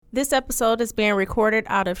This episode is being recorded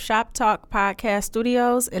out of Shop Talk Podcast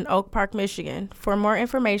Studios in Oak Park, Michigan. For more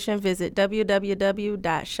information, visit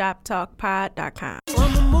www.shoptalkpod.com.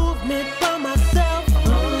 I'm a movement by myself,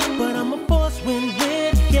 but I'm a force when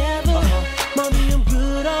we're together. Mommy, I'm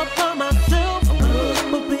good all by myself,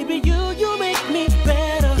 but baby, you make me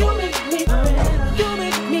better. You make me better. You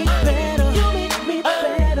make me better. You make me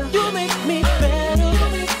better. You make me better.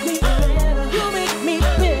 You make me better. You make me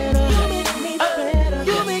better. You make me better.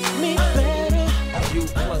 You make me better. You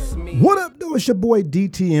plus me. What up, though? It's your boy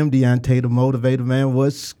DTM, Deontay the Motivator, man.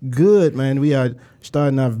 What's good, man? We are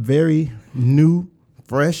starting our very new,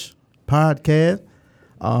 fresh podcast.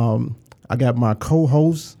 I got my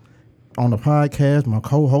co-host on the podcast, my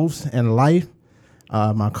co-host in life,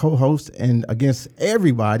 my co-host and against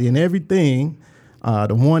everybody and everything,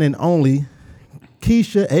 the one and only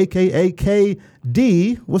Keisha, a.k.a.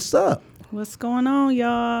 KD. What's up? What's going on,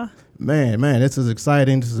 y'all? Man, this is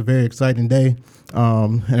exciting. This is a very exciting day.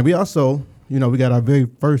 And we also, we got our very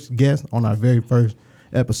first guest on our very first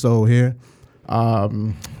episode here.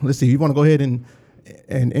 Let's see. You want to go ahead and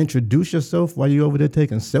introduce yourself while you're over there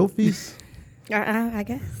taking selfies? I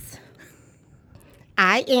guess.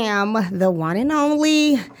 I am the one and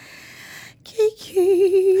only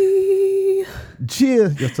Kiki.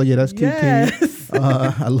 Cheers. So, yeah, that's Kiki. Yes.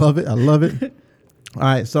 I love it. All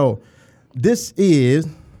right. So this is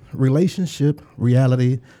Relationship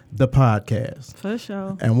Reality, the podcast. For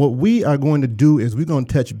sure. And what we are going to do is we're going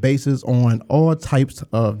to touch bases on all types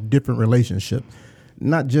of different relationships.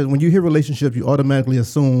 Not just when you hear relationship, you automatically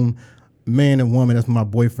assume man and woman, that's my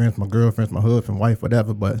boyfriend, my girlfriend, my husband, wife,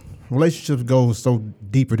 whatever. But relationships go so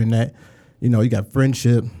deeper than that. You got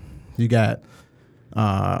friendship, you got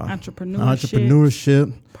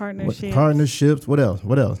entrepreneurship, partnerships. What else?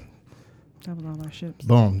 That was all our ships.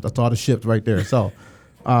 Boom. That's all the ships right there. So,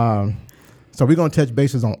 so we're going to touch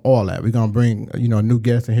bases on all that. We're going to bring, a new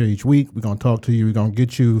guest in here each week. We're going to talk to you. We're going to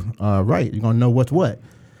get you right. You're going to know what's what.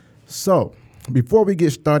 So before we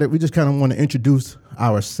get started, we just kind of want to introduce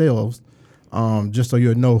ourselves, just so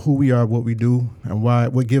you'll know who we are, what we do, and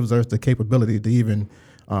what gives us the capability to even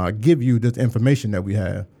give you this information that we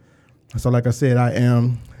have. So like I said, I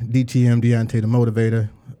am DTM, Deontay the Motivator.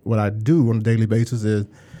 What I do on a daily basis is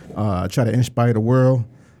try to inspire the world,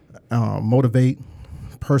 motivate,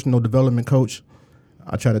 personal development coach.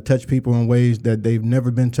 I try to touch people in ways that they've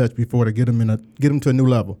never been touched before to get them to a new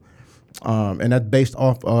level. And that's based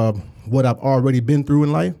off of what I've already been through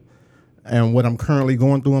in life and what I'm currently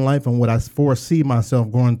going through in life and what I foresee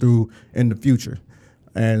myself going through in the future.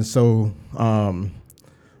 And so I'm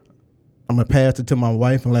going to pass it to my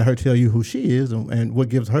wife and let her tell you who she is and what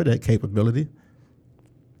gives her that capability.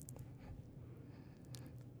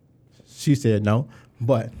 She said no.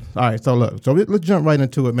 But, all right, so look. So let's jump right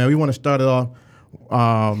into it, man. We want to start it off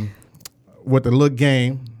with a little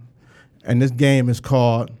game. And this game is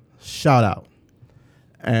called Shout Out.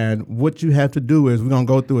 And what you have to do is we're going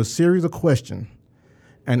to go through a series of questions.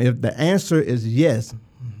 And if the answer is yes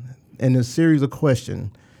in this series of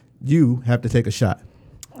questions, you have to take a shot.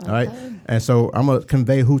 Okay. All right? And so I'm going to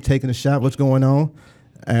convey who's taking the shot, what's going on.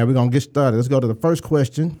 And we're going to get started. Let's go to the first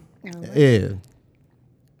question. Right. Is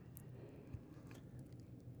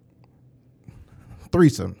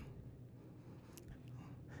threesome.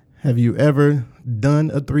 Have you ever done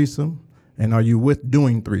a threesome? And are you with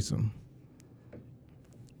doing threesome?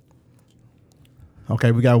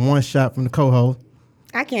 Okay, we got one shot from the co-host.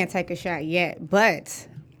 I can't take a shot yet, but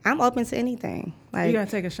I'm open to anything. You gotta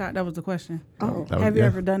take a shot. That was the question. Oh, have you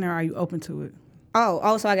ever done it? Or are you open to it?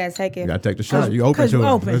 Oh, so I gotta take it. You gotta take the shot. You open to it.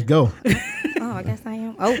 Open. Let's go. I guess I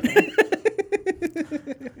am open.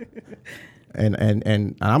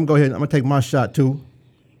 and I'm gonna take my shot too.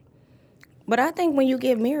 But I think when you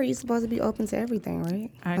get married, you're supposed to be open to everything,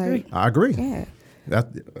 right? I agree. Yeah.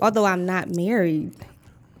 Although I'm not married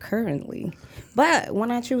currently. But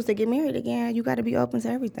when I choose to get married again, you got to be open to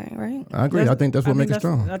everything, right? I agree. I think that's what makes it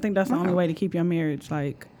strong. I think that's the only way to keep your marriage,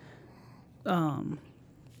 spicy.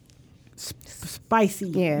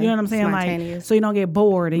 Yeah. You know what I'm saying? Spontaneous. So you don't get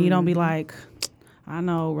bored and you don't be like, I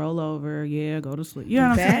know, roll over, go to sleep. You know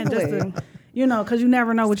what I'm saying? Just to, because you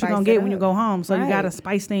never know what you're going to get when you go home. So you got to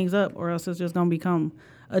spice things up or else it's just going to become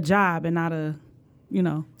a job and not a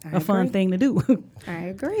fun thing to do. I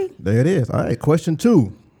agree. There it is. All right. Question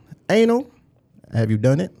 2. Anal. Have you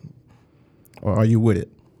done it? Or are you with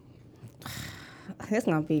it? We're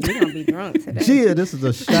gonna be drunk today. Yeah, this is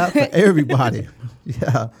a shot for everybody.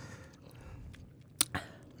 Yeah.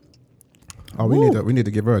 Oh, we need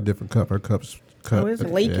to give her a different cup. Her cup's it's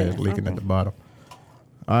leaking. Yeah, it's leaking at the bottom.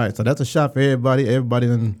 All right, so that's a shot for everybody. Everybody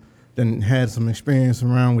done had some experience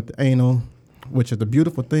around with the anal. which is a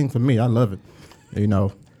beautiful thing for me. I love it. You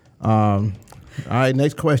know. All right,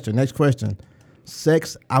 next question.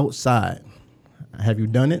 Sex outside. Have you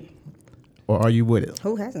done it, or are you with it?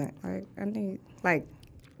 Who hasn't? Like, I need like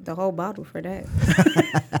the whole bottle for that.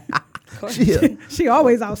 She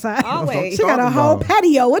always outside. Always. She got a whole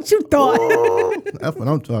patio. What you thought? Oh, that's what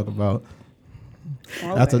I'm talking about.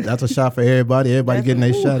 That's a shot for everybody. Everybody getting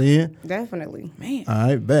their shot in. Definitely. Man. All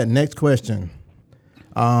right, bet. Next question.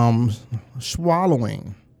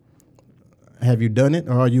 Swallowing. Have you done it,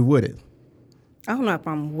 or are you with it? I don't know if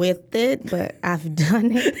I'm with it, but I've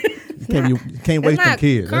done it. You can't waste them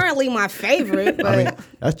kids. It's not currently my favorite, but I mean,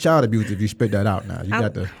 that's child abuse if you spit that out now. You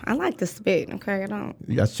got to. I like to spit, okay? I don't.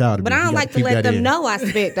 That's child abuse. But I don't like to let them know I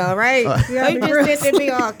spit, though, right? So you just sit there and be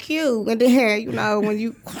all cute, and then, you know, when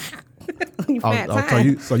you...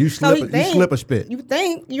 So you slip a spit. You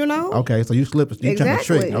think, you know? Okay, so you slip a spit. You trying to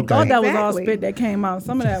trick. Okay. Thought that was all spit that came out.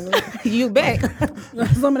 Some of that was... You back.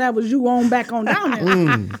 Some of that was you on back on down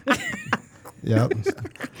there. Yep.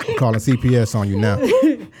 I'm calling CPS on you now.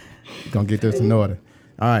 Gonna get this in order.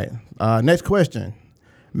 All right. Next question.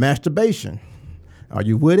 Masturbation. Are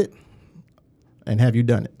you with it? And have you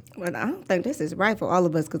done it? Well, I don't think this is right for all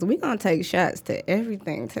of us because we're going to take shots to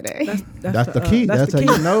everything today. That's the key. That's how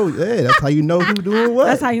you know. Yeah, that's how you know who's doing what.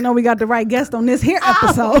 That's how you know we got the right guest on this here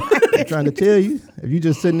episode. I'm trying to tell you. If you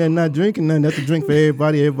just sitting there not drinking nothing, that's a drink for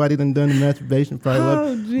everybody. Everybody done the masturbation.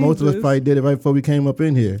 Probably most of us probably did it right before we came up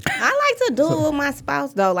in here. I like to do it with my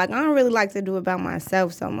spouse, though. Like, I don't really like to do it by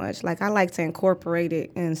myself so much. Like, I like to incorporate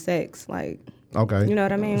it in sex. Like, okay. You know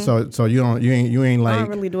what I mean? So you ain't like I don't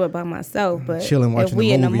really do it by myself, but chilling watching if we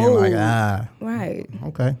the in the movie mood, and like right.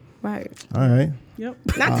 Okay. Right. All right. Yep.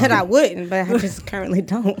 Not that I wouldn't, but I just currently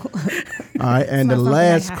don't. All right, and the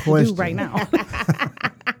last question right now.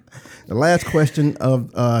 The last question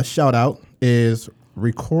of shout out is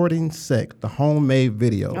recording sex, the homemade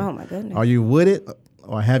video. Oh my goodness. Are you with it,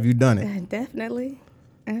 or have you done it? Definitely.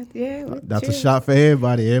 Yeah. That's a shot for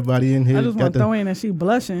everybody. Everybody in here. I just want to throw in that she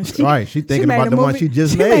blushing. Right, she thinking about the one she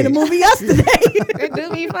just made. She made a movie yesterday. It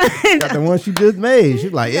do be fun. Got the one she just made.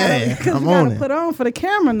 She's like, yeah, I'm on it. Put on for the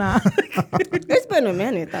camera now. It's been a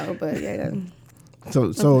minute though, but yeah.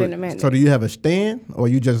 So do you have a stand, or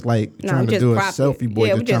you just like trying to do a selfie boy,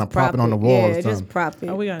 just trying to prop it on the wall? Yeah, just prop it.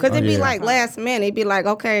 Because it'd be like last minute. It'd be like,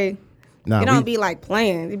 okay. Nah, it don't be like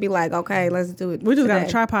playing. It'd be like, okay, let's do it. We just today. got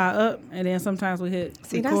a tripod up, and then sometimes we hit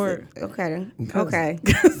record. Okay.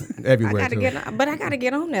 Everywhere. I gotta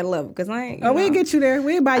get on that level because I ain't. We'll get you there.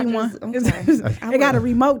 We'll buy you one. It got a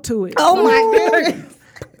remote to it. Oh my goodness.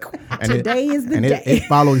 Today is the day. It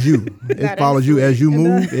follows you. It follows you as you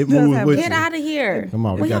move. It moves with you. Get out of here. Come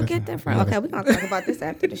on, we gonna get that from. Okay, we're gonna talk about this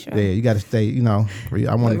after the show. Yeah, you got to stay. You know,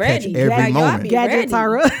 I want to catch every moment. Gadgets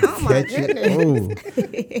are up. Oh my goodness.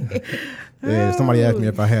 Yeah, somebody asked me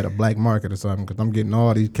if I had a black market or something because I'm getting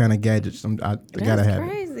all these kind of gadgets. I gotta have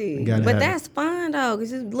crazy. It. But that's fun though,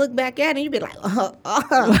 because you look back at it and you be like, I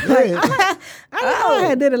know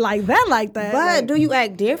I did it like that. But do you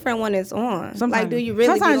act different when it's on? Sometimes. Like, do you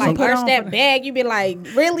really be like, arch that bag? You be like,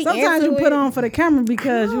 really? Sometimes you put on for the camera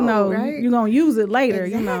because you know you're gonna use it later.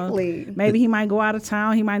 Exactly. You know, maybe he might go out of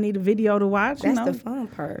town. He might need a video to watch. That's the fun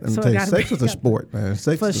part. Let me tell you, sex is a sport, man.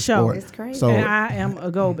 Sex for is a sure. sport. It's crazy. So and I am a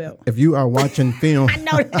gold belt. If you are watching film, I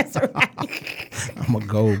know that's right. I'm a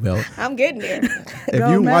gold belt. I'm getting there. If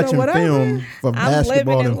you're watching film for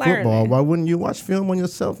basketball and football, learning. why wouldn't you watch film on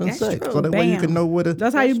yourself and sex? True. So that way you can know where to.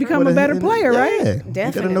 That's how you become a better player, right? Yeah, definitely.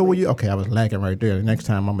 You gotta know where you. Okay, I was lacking right there. The next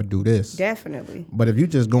time I'm gonna do this. Definitely. But if you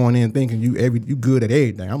just going in thinking you good at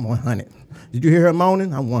everything, I'm 100. Did you hear her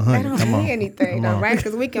moaning? I'm 100. I don't see anything though, right?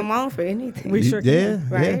 Because we can moan for anything. We sure can.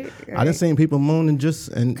 Right? I done seen people moaning because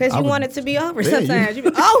you want it to be over. Sometimes you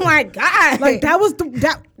be, oh my god, like that was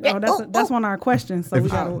that's one of our questions. So we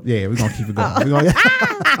gotta we're gonna keep it going.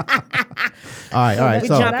 All right. We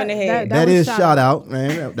So jumping ahead. that is shout out,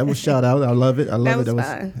 man. That was shout out. I love it. I love it.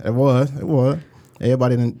 It was.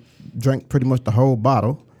 Everybody done drank pretty much the whole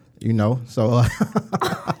bottle, you know. So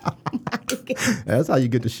that's how you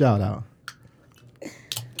get the shout out.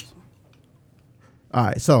 All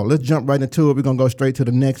right, so let's jump right into it. We're going to go straight to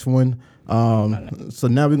the next one. So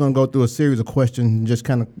now we're going to go through a series of questions and just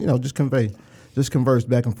kind of, just converse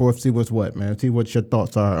back and forth, see what's what, man. See what your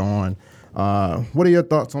thoughts are on. What are your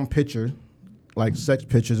thoughts on pictures, like sex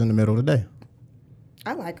pictures in the middle of the day?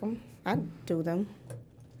 I like them. I do them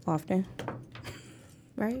often.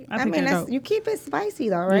 Right? I mean, you keep it spicy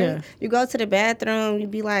though, right? Yeah. You go to the bathroom, you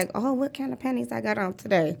be like, oh, what kind of panties I got on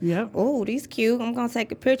today? Yep. Oh, these cute. I'm going to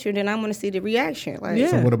take a picture, then I'm going to see the reaction. Like,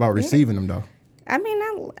 So what about receiving them, though? I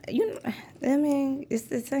mean, it's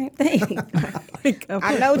the same thing.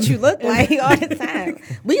 I know what you look like all the time.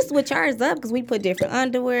 We switch ours up because we put different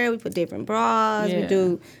underwear, we put different bras, we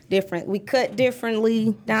do different, we cut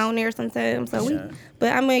differently down there sometimes. So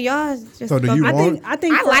but I mean, y'all just. So do you want?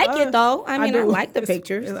 I like it though. I mean, I like the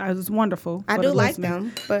pictures. It's wonderful. I do like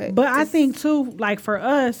them, but I think too, like for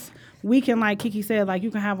us. We can, like Kiki said, like you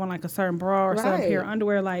can have on like a certain bra or some pair of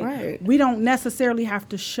underwear. Like we don't necessarily have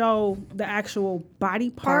to show the actual body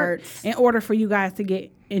parts in order for you guys to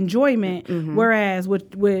get enjoyment. Whereas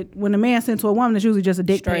with when a man sends to a woman, it's usually just a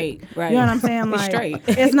dick pic. Right. You know what I'm saying? Like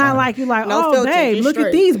it's not like you like, no filter, babe, look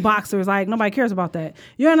at these boxers. Like nobody cares about that.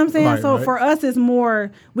 You know what I'm saying? So for us, it's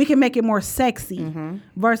more, we can make it more sexy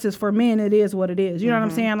versus for men, it is what it is. You know what I'm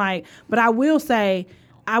saying? Like, but I will say,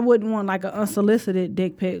 I wouldn't want like an unsolicited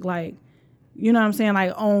dick pic, like, you know what I'm saying,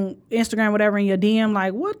 like on Instagram, whatever, in your DM,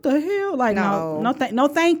 like, what the hell? Like, no,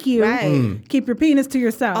 thank you. Right. Keep your penis to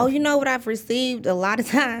yourself. Oh, you know what I've received a lot of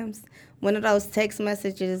times? One of those text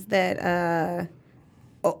messages that,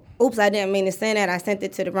 oops, I didn't mean to send that. I sent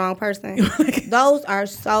it to the wrong person. Those are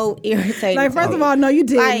so irritating. Like, first of all, no, you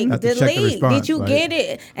didn't. Like, delete. Did you get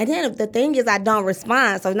it? And then the thing is, I don't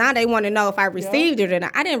respond. So now they want to know if I received it or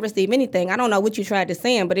not. I didn't receive anything. I don't know what you tried to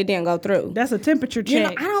send, but it didn't go through. That's a temperature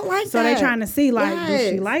check. You know, I don't like so that. So they're trying to see, like, does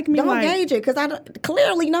she like me? Don't gauge it, because I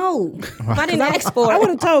clearly know. If I didn't ask for it. I would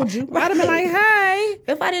have told you. I'd have been like, hey.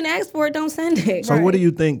 If I didn't ask for it, don't send it. So what do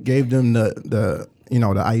you think gave them the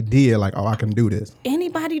idea, like, oh, I can do this?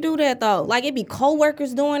 Anybody do that, though. Like, it be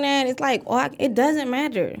coworkers doing that. It's like, it doesn't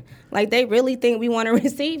matter. Like, they really think we want to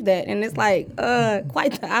receive that. And it's like,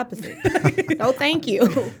 quite the opposite. No, thank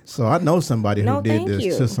you. So I know somebody who did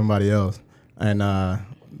this to somebody else. And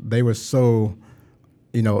they were so,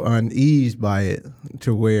 uneased by it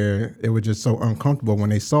to where it was just so uncomfortable when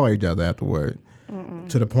they saw each other afterward.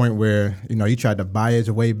 To the point where, he tried to buy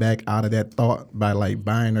his way back out of that thought by, like,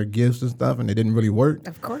 buying her gifts and stuff, and it didn't really work.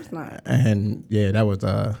 Of course not. And, yeah, that was,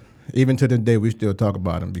 even to this day, we still talk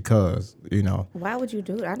about him because, Why would you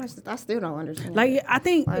do that? I still don't understand. Like, I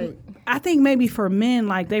think maybe for men,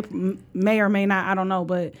 like, they may or may not, I don't know,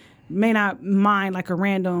 but may not mind, like, a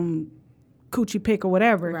random coochie pic or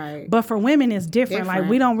whatever. Right. But for women, it's different. Like,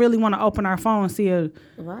 we don't really want to open our phone and see a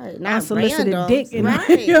unsolicited dick. In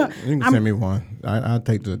right. You can send me one. I'll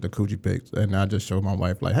take the coochie pics and I just show my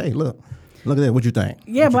wife, like, hey, look at that. What you think?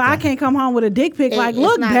 Yeah, but I can't come home with a dick pic like,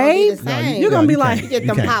 look, babe. You're going to be like, get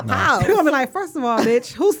them pop out. You're going to be like, first of all,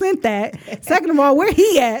 bitch, who sent that? Second of all, where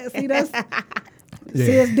he at? See, that's... Yeah,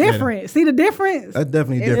 see, it's different. See the difference? That's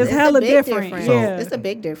definitely different. It's hella different. So, it's a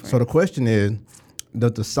big difference. So the question is,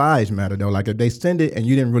 does the size matter though? Like if they send it and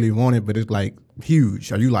you didn't really want it, but it's like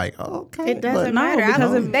huge, are you like, oh, okay? It doesn't matter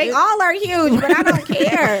because they all are huge, but I don't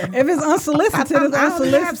care. If it's unsolicited, it's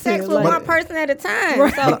unsolicited. I have sex with one person at a time.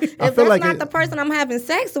 Right. So if that's like not the person I'm having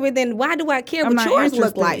sex with, then why do I care what yours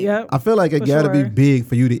look like? Yep. I feel like it got to be big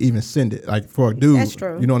for you to even send it. Like for a dude, that's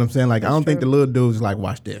true. You know what I'm saying? Like I don't think the little dude's like,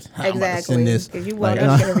 watch this. Exactly. Send this. Because you want to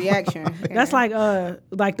get a reaction. That's like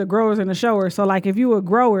the growers and the showers. So like if you a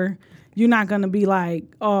grower, you're not gonna be like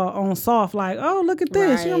on soft, like, oh, look at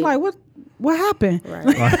this. Right. You're like, what happened?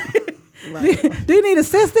 Right. Do you need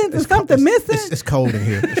assistance? Is something missing? It's cold in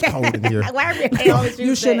here. It's cold in here.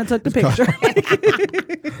 You shouldn't have took the picture.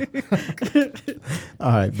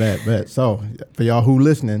 All right, bet. So for y'all who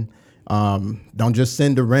listening, don't just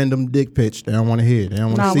send a random dick pitch. They don't want to hear it. They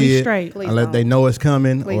don't want to see it. Straight. Unless they know it's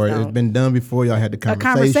coming or it's been done before. Y'all had the conversation.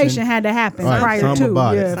 A conversation had to happen prior to.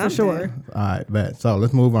 Yeah, for sure. All right, bet. So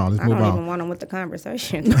let's move on. I don't even want them with the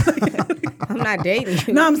conversation. I'm not dating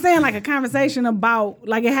you. No, I'm saying like a conversation about,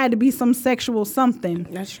 like it had to be some sexual something.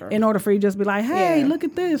 That's true. In order for you to just be like, hey, look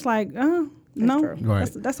at this. Like, no, right.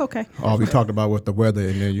 That's okay. All we talked about was the weather,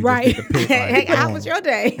 and then you just get the pic. Hey, how was your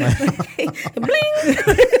day?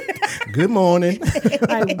 Bling. Good morning.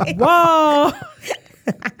 Like, whoa.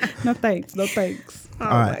 No thanks. Oh,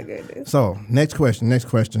 right. My goodness. So, next question.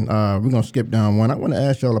 We're going to skip down one. I want to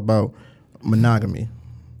ask y'all about monogamy.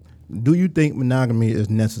 Do you think monogamy is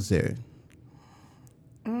necessary?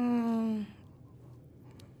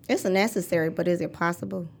 It's necessary, but is it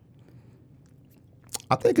possible?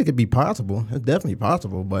 I think it could be possible. It's definitely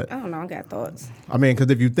possible, but I don't know. I got thoughts. I mean,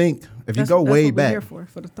 because if you go way what back, we're here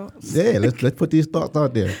for the thoughts. Yeah, let's put these thoughts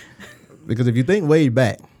out there. Because if you think way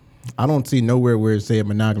back, I don't see nowhere where it said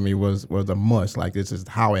monogamy was a must. Like this is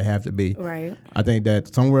how it have to be. Right. I think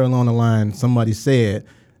that somewhere along the line somebody said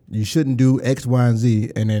you shouldn't do X, Y, and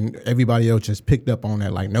Z, and then everybody else just picked up on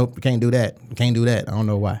that. Like, nope, you can't do that. You can't do that. I don't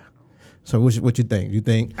know why. So what you think? You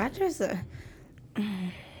think? I just.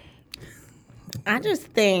 I just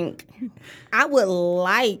think I would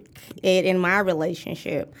like it in my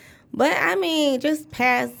relationship. But, I mean, just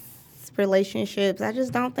past relationships, I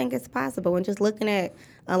just don't think it's possible. And just looking at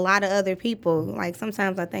a lot of other people, like,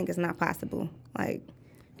 sometimes I think it's not possible. Like,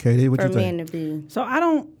 Katie, what for you men think? to be, So I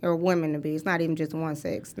don't. or women to be. It's not even just one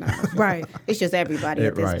sex. No. Right. It's just everybody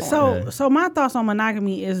at this Right. point. So my thoughts on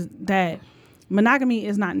monogamy is that monogamy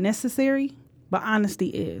is not necessary, but honesty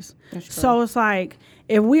is. That's true. So it's like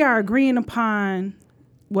if we are agreeing upon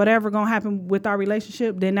whatever gonna happen with our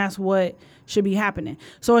relationship, then that's what should be happening.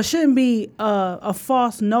 So it shouldn't be a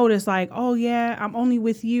false notice like, oh yeah, I'm only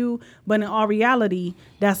with you, but in all reality,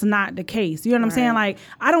 that's not the case. You know what I'm saying? Like,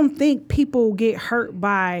 I don't think people get hurt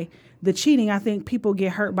by the cheating. I think people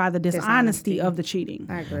get hurt by the dishonesty of the cheating.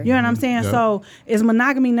 I agree. You know what I'm saying? Yep. So is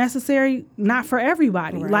monogamy necessary? Not for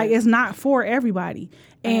everybody. Right. Like, it's not for everybody.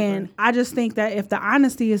 And I just think that if the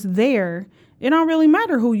honesty is there, it don't really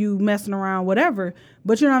matter who you messing around, whatever.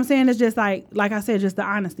 But you know what I'm saying? It's just like I said, just the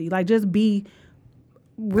honesty. Like, just be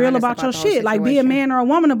real Honest about your about the whole shit. Like, be a situation. man or a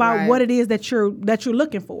woman about Right. what it is that you're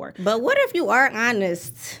looking for. But what if you are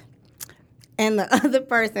honest and the other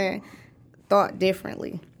person thought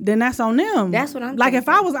differently? Then that's on them. That's what I'm like. If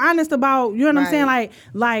thinking. I was honest about, you know what I'm saying? Right.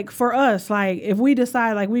 Like for us, like if we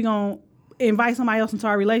decide like we gonna invite somebody else into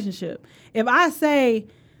our relationship, if I say,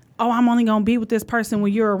 oh, I'm only gonna be with this person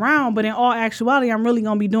when you're around, but in all actuality, I'm really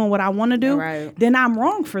gonna be doing what I want to do, Right. then I'm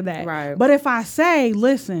wrong for that. Right. But if I say,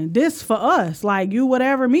 listen, this for us, like you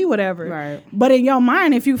whatever, me whatever. Right. But in your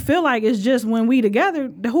mind, if you feel like it's just when we together,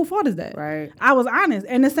 then who fault is that? Right. I was honest.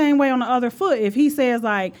 And the same way on the other foot, if he says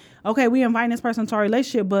like, okay, we inviting this person to our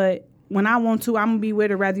relationship, but when I want to, I'm gonna be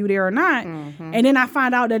with her whether you there or not. Mm-hmm. And then I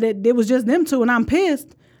find out that it was just them two and I'm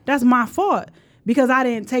pissed. That's my fault because I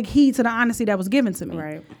didn't take heed to the honesty that was given to me.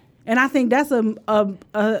 Right. And I think that's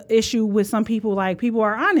a issue with some people. Like, people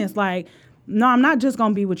are honest. Like, no, I'm not just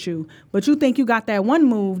gonna be with you, but you think you got that one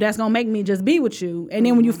move that's gonna make me just be with you. And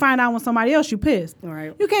then when you find out with somebody else, you pissed.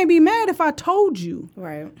 Right. You can't be mad if I told you.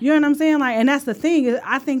 Right. You know what I'm saying? Like, and that's the thing. Is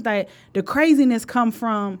I think that the craziness come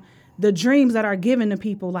from the dreams that are given to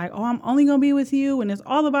people. Like, oh, I'm only gonna be with you, and it's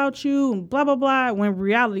all about you, and blah blah blah. When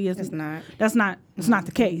reality is, It's not. That's not. It's not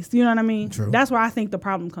the case. You know what I mean? True. That's where I think the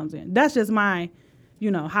problem comes in. That's just my,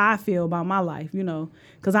 how I feel about my life.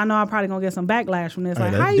 Because I know I'm probably gonna get some backlash from this. Hey,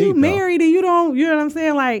 Like, that's how you deep, though. married and you don't? You know what I'm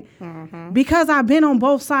saying? Like, because I've been on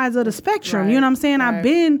both sides of the spectrum. You know what I'm saying? I've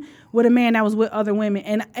been with a man that was with other women,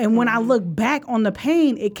 and when I look back on the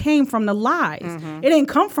pain, it came from the lies. It didn't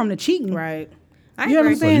come from the cheating. Right. I You know what I'm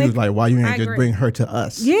agree. So saying? you was like, why you ain't I just agree. bring her to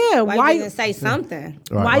us? Yeah, Why you didn't say something?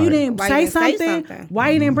 Right, why you right. didn't Why you say didn't say something? something? Why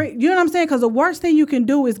you didn't bring? You know what I'm saying? Because the worst thing you can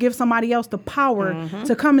do is give somebody else the power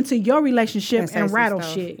to come into your relationship And say and some rattle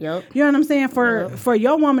stuff. shit. Yep. You know what I'm saying? For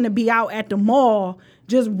your woman to be out at the mall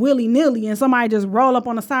just willy nilly and somebody just roll up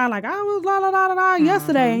on the side like, I was la la la la la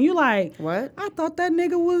yesterday, and you like, What? I thought that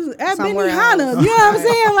nigga was at Somewhere Benihana. else. You know what I'm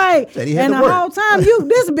saying? Like, Said he had and to the work. whole time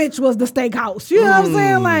this bitch was the steakhouse. You know what I'm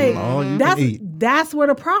saying? Like, all you can eat. that's where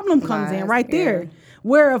the problem comes in Lies, right there. yeah.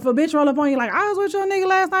 Where if a bitch roll up on you like, I was with your nigga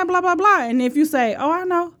last night, blah, blah, blah. And if you say, oh, I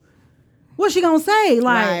know, what's she gonna say?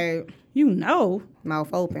 Like, Right. you know. Mouth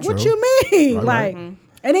open. What True. you mean? Right, like, right.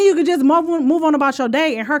 and then you could just move on about your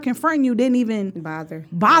day, and her confronting you didn't even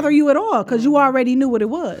Bother. you at all because you already knew what it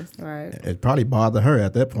was. Right. It probably bothered her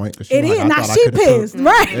at that point. 'Cause she It was is. like, I Now thought I she coulda took- pissed,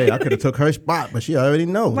 right? Hey, I could have took her spot, but she already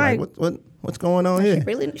know. Like, Like- what's going on here?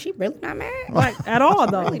 She really not mad. Like, at all,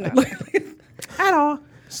 though. Really not mad. At all.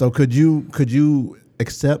 So could you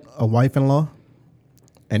accept a wife-in-law?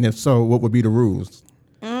 And if so, what would be the rules?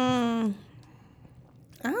 I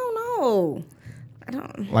don't know. I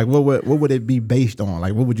don't. Like, what would it be based on?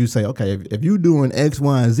 Like, what would you say? Okay, if you doing X,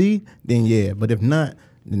 Y, and Z, then yeah. But if not,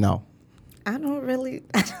 then no. I don't really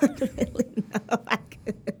know. I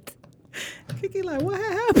could. Kiki, like, what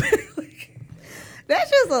happened? That's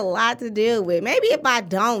just a lot to deal with. Maybe if I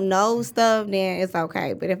don't know stuff, then it's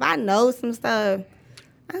okay. But if I know some stuff,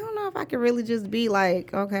 I don't know if I could really just be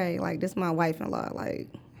like, okay, like this is my wife-in-law. Like,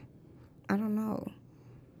 I don't know.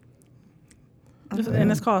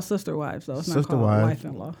 And it's called sister wives, though. It's not Sister called wives.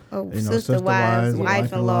 wife-in-law. Oh, You know, sister wives,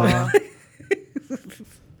 wife-in-law.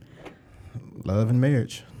 Love and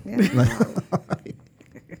marriage. Yeah,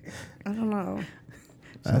 I don't know.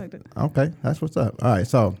 Okay, that's what's up. All right,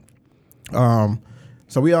 so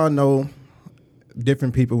we all know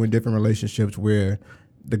different people in different relationships where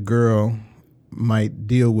the girl might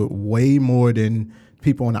deal with way more than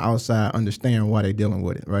people on the outside understand why they're dealing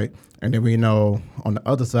with it, right? And then we know on the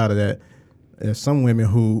other side of that, there's some women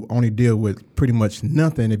who only deal with pretty much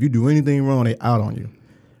nothing. If you do anything wrong, they out on you.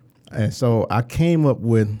 And so I came up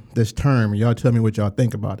with this term. Y'all tell me what y'all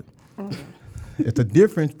think about it. It's a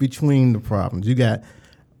difference between the problems. You got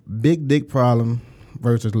big dick problem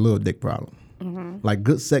versus little dick problem. Like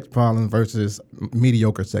good sex problem versus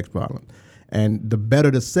mediocre sex problem. And the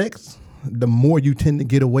better the sex, the more you tend to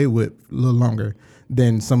get away with a little longer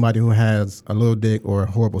than somebody who has a little dick or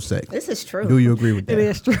horrible sex. This is true. Do you agree with that? It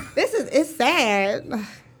is true. It's sad.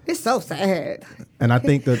 It's so sad. And I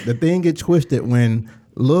think the thing gets twisted when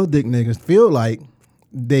little dick niggas feel like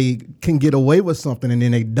they can get away with something and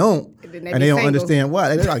then they don't. And And they don't understand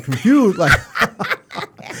why. They're like confused. Like,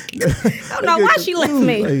 I don't know why she left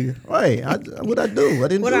me. Like, right. What'd I do? I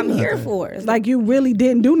didn't What do I'm nothing. here for. It's Like you really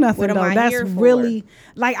didn't do nothing What am though. I That's here for? really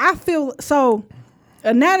like I feel so.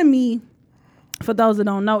 Anatomy, for those that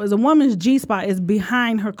don't know, is a woman's G spot is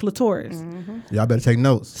behind her clitoris. Y'all better take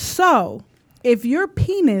notes. So if your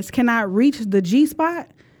penis cannot reach the G spot,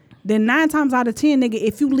 then 9 times out of 10, nigga,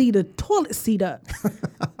 if you leave the toilet seat up,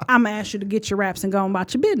 I'ma ask you to get your wraps and go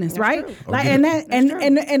about your business, right? true. Like, Okay. and that,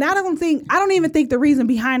 and I don't even think the reason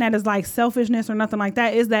behind that is like selfishness or nothing like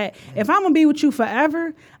that. Is that if I'm gonna be with you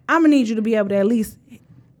forever, I'm gonna need you to be able to at least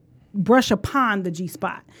brush upon the G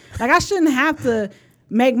spot. Like I shouldn't have to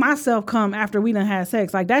make myself come after we done had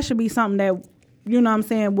sex. Like that should be something that, you know what I'm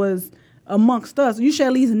saying, was amongst us. You should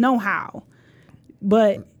at least know how.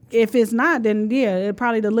 But if it's not, then yeah, it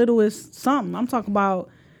probably the littlest something. I'm talking about.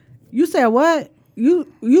 You said what?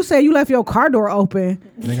 You said you left your car door open.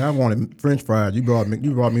 Nigga, I wanted French fries. You brought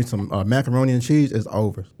me some macaroni and cheese. It's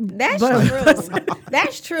over. That's true.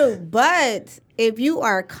 That's true. But if you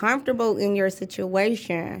are comfortable in your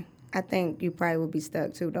situation, I think you probably would be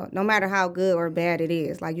stuck too. No matter how good or bad it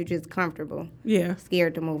is, like you're just comfortable. Yeah.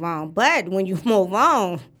 Scared to move on. But when you move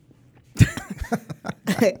on,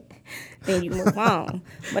 then you move on.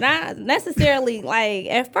 But I necessarily, like,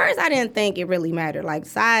 at first I didn't think it really mattered. Like,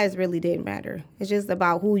 size really didn't matter. It's just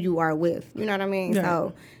about who you are with. You know what I mean? Yeah.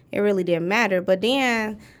 So it really didn't matter. But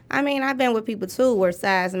then, I mean, I've been with people, too, where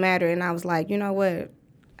size mattered. And I was like, you know what?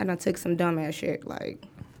 I done took some dumbass shit. Like,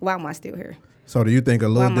 why am I still here? So do you think a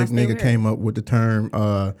little am I dick still nigga here? came up with the term,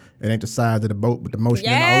 it ain't the size of the boat, but the motion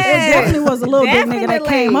in the Yes. ocean? It definitely was a little big nigga that Definitely.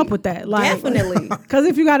 came up with that. Like, Definitely. Because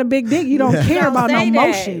if you got a big dick, you don't care Don't about no say that.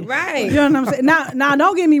 motion. Right. You know what I'm saying? Now,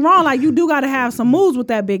 don't get me wrong. Like, you do got to have some moves with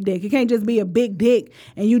that big dick. It can't just be a big dick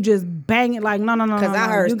and you just bang it like, no. Because I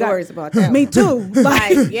heard You got- stories about that. Me too.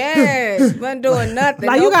 Like, yes, wasn't doing nothing.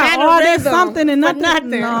 Like no you got kind of all this rhythm something and for nothing.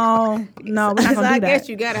 No, we're not So gonna I do that. guess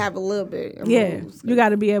you gotta have a little bit. Of Yeah, moves. you got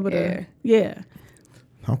to be able to. Yeah.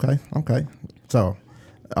 Okay. So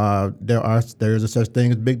there's a such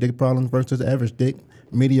thing as big dick problems versus average dick,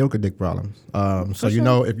 mediocre dick problems. So you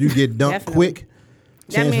know if you get dumped Definitely. quick,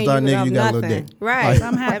 That chances means are you nigga have you got a nothing. little dick. Right.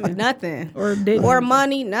 Like, That means nothing. Or didn't. Or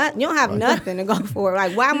money, nothing. You don't have nothing to go for.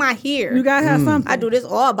 Like, why am I here? You gotta have something. I do this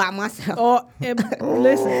all by myself. Or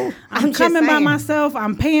listen, I'm just coming by saying. myself.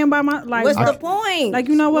 I'm paying by my like. What's the point? Like,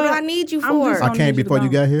 you know what? do I need you I'm for? just I gonna came need you to before you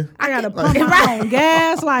go. got here. I gotta can- pump my Right. own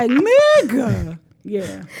gas, like nigga.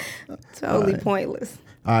 Yeah. Totally pointless.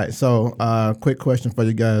 All right. So quick question for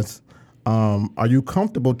you guys: are you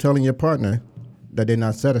comfortable telling your partner that they're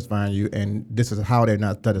not satisfying you, and this is how they're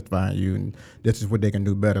not satisfying you, and this is what they can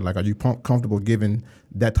do better? Like, are you comfortable giving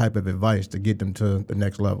that type of advice to get them to the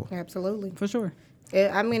next level? Absolutely. For sure.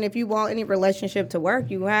 I mean, if you want any relationship to work,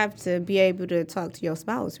 you have to be able to talk to your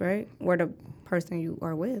spouse, right? Or the person you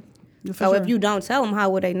are with. For So sure. if you don't tell them, how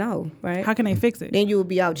would they know, right? How can they fix it? Then you would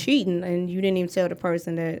be out cheating, and you didn't even tell the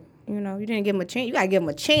person that, you know, you didn't give them a chance. You got to give them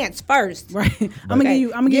a chance first. Right. I'm gonna give you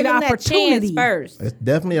the them that opportunity chance first. There's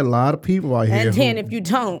definitely a lot of people out here And then who, if you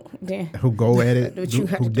don't, then who go at it, What you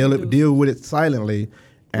have who to deal with it silently.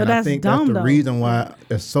 And I that's think dumb, that's the though. reason why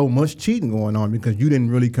there's so much cheating going on, because you didn't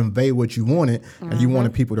really convey what you wanted, and you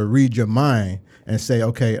wanted people to read your mind and say,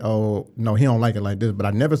 okay, oh, no, he don't like it like this, but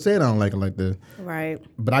I never said I don't like it like this. right.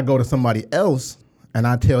 But I go to somebody else and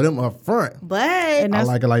I tell them up front, But I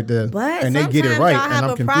like it like this, But and they get it sometimes right, y'all and have I'm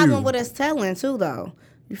a confused. problem with us telling too, though.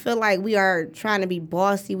 You feel like we are trying to be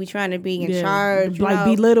bossy. We trying to be in Yeah, charge. You like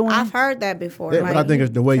know? belittling. I've heard that before. Yeah, like, but I think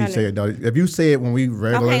it's the way you trying say to- it, though. If you say it when we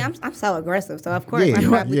regular, Okay, I'm so aggressive, so of course yeah, I'm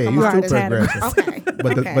probably yeah, come you off super as- aggressive. Okay,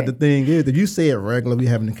 But the thing is, if you say it regular, we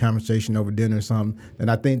having a conversation over dinner or something, then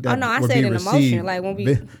I think that Oh, no, I would said be it in received. emotion, like when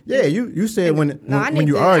we- Yeah, you said when I when need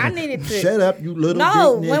you to- argue. I needed to- Shut up, you little.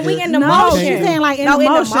 No, dick when we nigga. in the No, motion. she's saying like in No, in the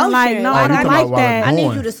emotion. Like, motion. no, Like, I you don't talking like about while that. it's I need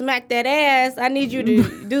going. you to smack that ass. I need you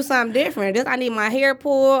to do something different. I need my hair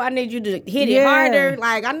pulled. I need you to hit it Yeah. harder.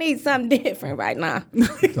 Like, I need something different right now.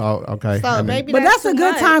 So okay, So I mean, maybe But that's a too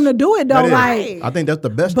good much. time to do it though. that is- Like, I think that's the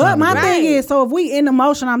best. but time to my do it. thing Right. is, so if we in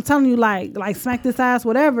emotion, I'm telling you like smack this ass,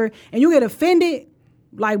 whatever, and you get offended,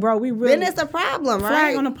 Like, bro, we really then it's a problem, right?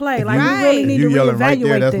 flag on the play. Like, Right. we really need You to yelling right there,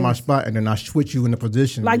 reevaluate that's this. my spot, and then I switch you in the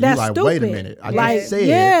position. Like, and that's you like, stupid. wait a minute, I like, just said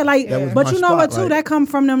yeah, like, that was but my you know spot, what too? like- That come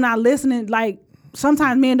from them not listening. Like,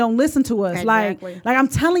 sometimes men don't listen to us. Exactly. Like I'm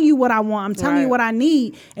telling you what I want. I'm telling you Right. what I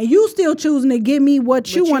need, and you still choosing to give me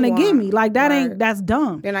what you want to give me. Like that Right. that's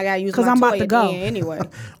dumb. Then I gotta use because my I'm toy about to at go. the end anyway.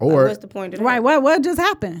 Or- Like, what's the point of that? Right? What just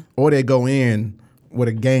happened? Or they go in with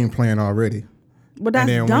a game plan already. But that's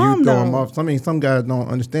and then dumb when you throw them though. off, some guys don't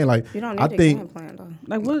understand. Like, You don't need I a think, game plan though.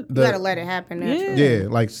 Like what? You gotta let it happen naturally. yeah,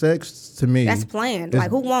 like sex to me, That's planned. it's-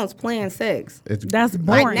 Like who wants planned sex? it's That's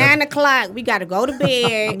Like boring. 9 o'clock, we gotta go to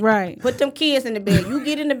bed. Right. Put them kids in the bed. You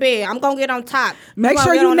get in the bed. I'm gonna get on top. Make gonna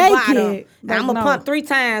sure get you on the naked. bottom. Like, And I'm gonna no. pump 3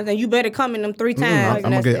 times, and you better come in them 3 times.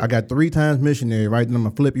 and that's it. I got 3 times missionary, right? Then I'm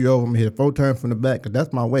gonna flip you over. I'm gonna hit 4 times from the back, cause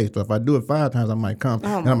that's my waist. So if I do it 5 times, I might come. and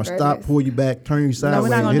I'm my gonna stop, goodness. pull you back, turn you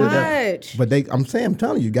sideways, not gonna hit do it that. up. But I'm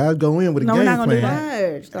telling you, guys go in with a No, we're game not gonna do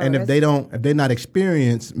plan. Much. So And if they're not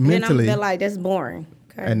experienced then mentally, I'm feel like that's boring.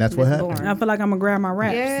 Okay? And that's what That's happened. boring. I feel like I'm gonna grab my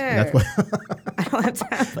raps. Yeah. that's what. I don't have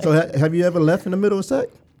time for So have you ever left in the middle of sex?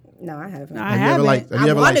 No, I haven't. I Have you ever haven't. like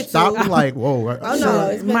I wanted stopped to. and like whoa? Oh no,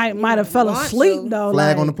 it's been, might have fell want asleep to. though.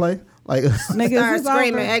 Flag like, on the play? Like niggas Start it's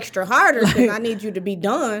screaming over. extra harder because I need you to be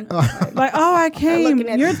done. Like, oh, I came.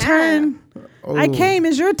 looking at Your the turn. Oh. I came.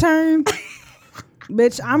 It's your turn.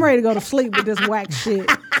 Bitch, I'm ready to go to sleep with this whack shit.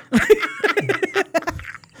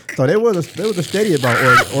 So there was a study about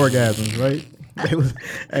orgasms, right? They was,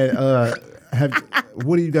 and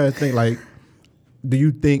what do you guys think? Like,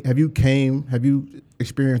 have you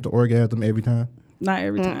experienced the orgasm every time? Not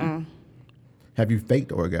every time. Have you faked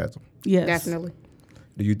the orgasm? Yes. Definitely.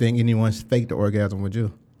 Do you think anyone's faked the orgasm with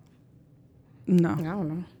you? No. I don't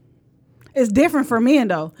know. It's different for men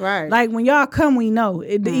though. Right. Like when y'all come, we know.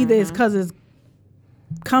 It either it's because it's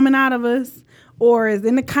coming out of us or it's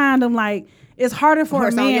in the condom. Like it's harder for Or a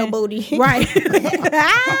it's man. on your booty. Right.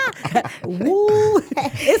 Woo.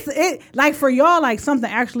 It's like for y'all, like something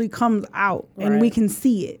actually comes out and we Right. can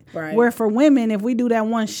see it. Right. Where for women, if we do that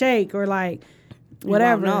one shake or like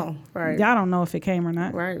whatever, know. Right. y'all don't know if it came or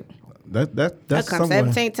not. Right. That's That comes somewhat.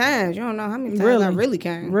 17 times. You don't know how many times Really? I really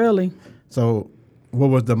came. Really. So, what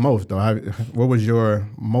was the most though? What was your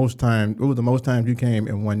most time? What was the most times you came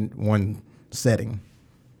in one setting?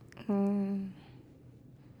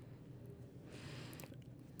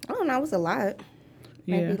 I don't know. It was a lot.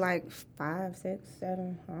 Yeah. Maybe like 5, 6,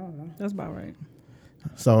 7. I don't know. That's about right.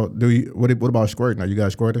 So, what about squirting? Are you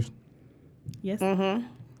guys squirters? Yes.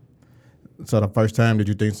 So the first time, did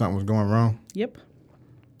you think something was going wrong? Yep.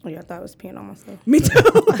 Oh, yeah, I thought I was peeing on myself. Me too.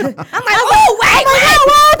 I'm like, oh, wait.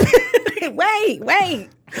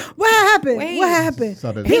 What happened? Wait. What happened?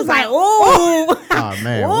 So the- He was like, oh. Oh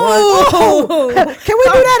man, what? Oh. Can we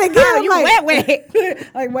do that again? I'm You like,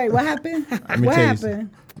 wet. like, wait, what happened? Let me What tell you happened?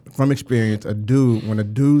 from experience, when a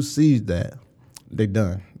dude sees that, they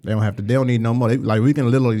done. They don't need no more. We can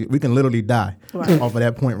literally die off of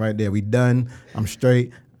that point right there. We done. I'm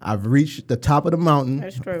straight. I've reached the top of the mountain.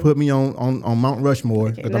 That's true. Put me on Mount Rushmore.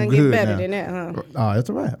 'Cause I'm Nothing good get better now. than that, huh? Oh, that's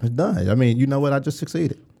a wrap. It's done. I mean, you know what? I just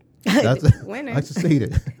succeeded. Winning. I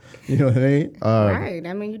succeeded. You know what I mean? Right.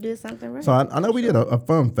 I mean, you did something right. So I know we did a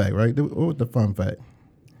fun fact, right? What was the fun fact?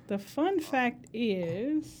 The fun fact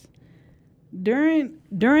is,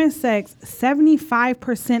 during sex,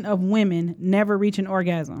 75% of women never reach an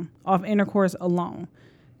orgasm off intercourse alone.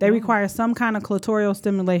 They require some kind of clitoral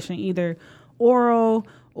stimulation, either oral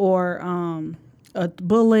or a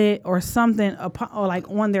bullet or something, or like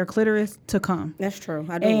on their clitoris to come. That's true.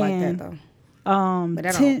 I do like that, And, though. But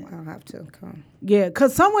I don't have to come. Yeah,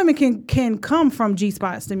 because some women can come from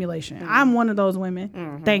G-spot stimulation. I'm one of those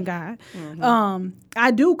women, thank God.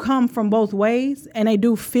 I do come from both ways, and they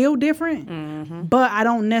do feel different, but I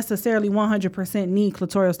don't necessarily 100% need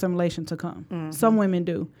clitoral stimulation to come. Some women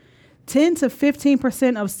do. 10 to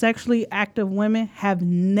 15% of sexually active women have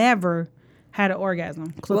never had an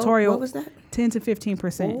orgasm. Clitoral. What was that? 10 to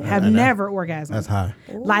 15% have never orgasmed. That's high.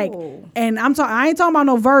 Like, and I ain't talking about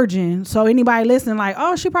no virgin. So anybody listening, like,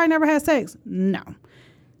 oh, she probably never had sex. No,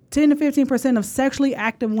 10 to 15% of sexually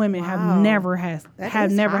active women have never had is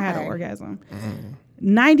an high. orgasm.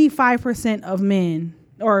 95% of men,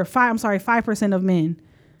 or 5% of men,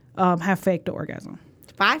 have faked the orgasm.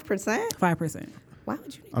 5%? 5%. Why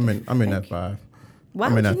would you? I'm in that 5. Why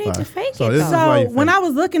I'm in would that you need 5. to fake So it? this is though? why So you when fake. I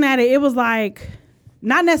was looking at it, it was like,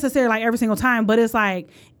 not necessarily like every single time, but it's like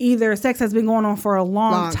either sex has been going on for a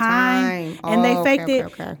long time. And they Oh, faked okay, it.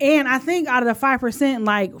 okay. And I think out of the 5%,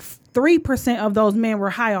 like 3% of those men were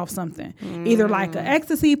high off something, either like an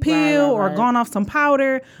ecstasy pill or gone off some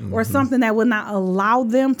powder or something that would not allow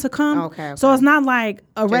them to come. Okay. So it's not like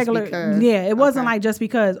a Just regular, because. it wasn't like just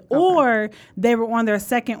because, or they were on their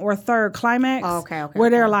second or third climax where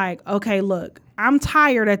they're like, okay, look, I'm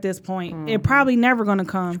tired at this point. It probably never gonna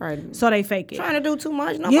come, so they fake it. Trying to do too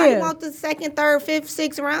much. Nobody want the second, third, fifth,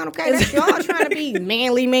 sixth round. Okay, that's y'all trying to be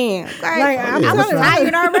manly man. Okay, Like, I'm Yeah,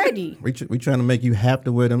 tired already. We trying to make you have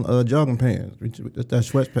to wear them jogging pants. That's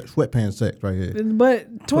sweatpants sex right here.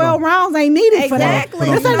 But 12 rounds ain't needed for that. Exactly.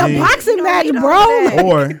 This ain't a jeans. boxing match, need all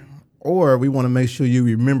bro. that. Or we want to make sure you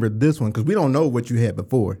remember this one because we don't know what you had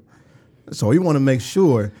before. So we want to make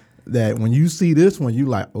sure that when you see this one, you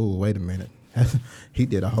like, oh, wait a minute. He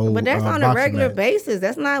did a whole But that's on a boxing regular match. basis.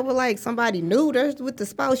 That's not with like somebody new. That's with the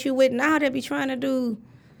spouse you with now. They be trying to do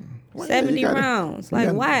 70 rounds.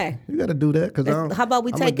 Like, why? You got to do that because How about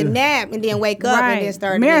we take a nap and then wake up Right. and then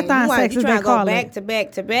start Marathon again? sex You is trying they to go call back it. to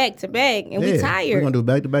back to back to back, and we We're tired. gonna do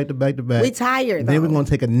back to back to back to back. We tired, Then though. we're gonna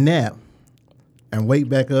take a nap and wake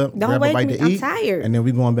back up. Don't grab wake a bite me. to I'm eat, tired. And then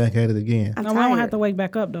we going back at it again. I'm No, we don't tired. have to wake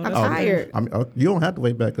back up, though. I'm That's all. tired. You don't have to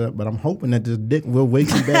wake back up, but I'm hoping that this dick will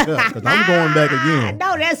wake you back up because I'm going back I again.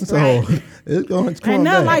 know that's So right. it's going Ain't back.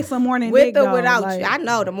 nothing like some morning With dick, or though. without Like, you. I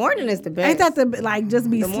know the morning is the best. ain't that the like just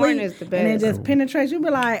be The sleep morning is the and then best. just penetrate? You be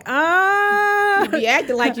like, You be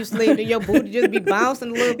acting like you sleep and your booty just be bouncing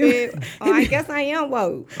a little bit. Oh, I guess I am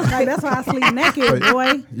woke. like that's why I sleep naked,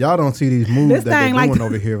 boy. Y'all don't see these moves This that they're thing like- doing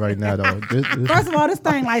over here right now, though. First of all, this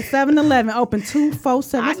thing like 7-Eleven open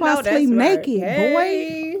 2-4-7. That's why I sleep naked,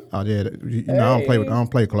 boy. Oh yeah, you know I don't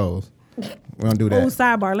play clothes. We don't do that. Oh,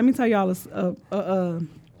 sidebar. Let me tell y'all a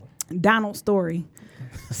Donald story.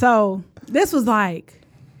 So this was like,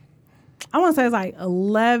 I want to say it's like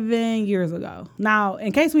 11 years ago. Now,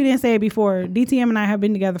 in case we didn't say it before, DTM and I have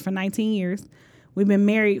been together for 19 years. We've been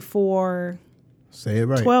married for Say it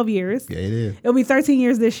right. 12 years. Yeah, it is. It'll be 13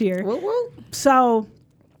 years this year. Woo woo. So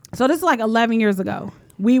this is like 11 years ago.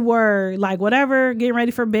 We were like, whatever, getting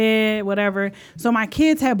ready for bed, whatever. So my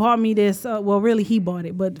kids had bought me this, well, really he bought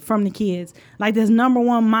it, but from the kids, like this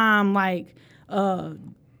 #1 mom, like,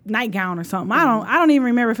 nightgown or something. I don't even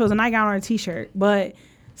remember if it was a nightgown or a t-shirt, but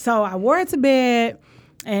so I wore it to bed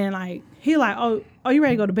and like, he like, oh, you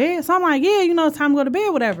ready to go to bed? So I'm like, yeah, it's time to go to bed,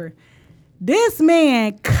 whatever. This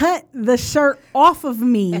man cut the shirt off of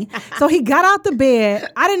me. So he got out the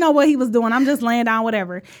bed. I didn't know what he was doing. I'm just laying down,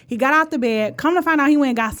 whatever. He got out the bed. Come to find out, he went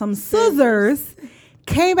and got some scissors,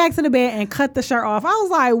 came back to the bed and cut the shirt off. I was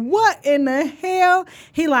like, what in the hell?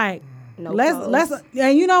 He like, let's,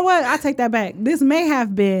 and you know what? I take that back. This may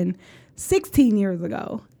have been 16 years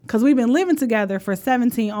ago because we've been living together for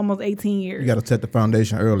 17, almost 18 years. You got to set the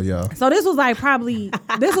foundation early, y'all. So this was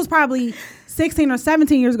probably 16 or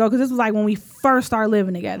 17 years ago because this was like when we first started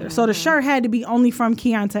living together. So the shirt had to be only from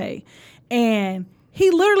Keontae. And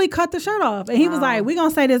he literally cut the shirt off. And he was like, we're going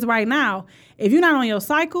to say this right now. If you're not on your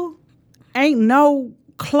cycle, ain't no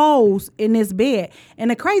clothes in this bed.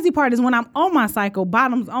 And the crazy part is when I'm on my cycle,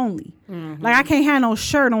 bottoms only. Like I can't have no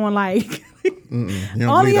shirt on like...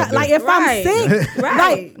 Only like if I'm sick,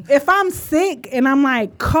 like if I'm sick and I'm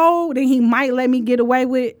like cold, then he might let me get away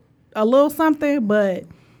with a little something, but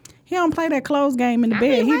he don't play that clothes game in the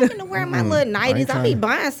bed. I be liking to wear my little nighties. I be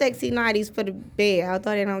buying sexy nighties for the bed. I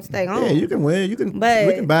thought they don't stay on. Yeah, you can wear. We can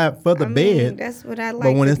But, buy it for the bed. That's what I like.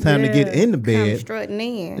 But when it's time to get in the come bed, strutting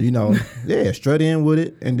in. strut in with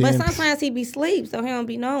it, and But then. sometimes he be asleep, so he don't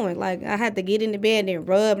be knowing. Like I had to get in the bed and then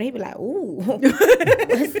rub, and he be like, "Ooh, what's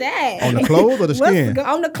that?" On the clothes or the skin?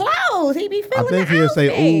 On the clothes, he be feeling. I think the he'll say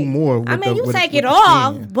outfit. ooh more. With I mean, you with take with it the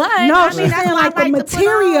off, skin. but No, I she's mean, that's saying what I like the like to put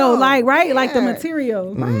material, on. like right, like the Yeah.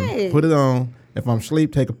 material. Right. Put it on. If I'm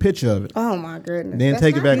asleep, take a picture of it. Oh my goodness. Then That's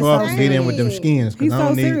take it not back the off and get in with them same. skins. 'cause He's I so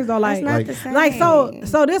don't need, serious though. Like, That's not the same. like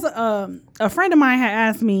so this a friend of mine had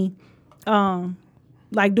asked me,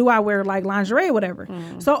 like, do I wear like lingerie or whatever?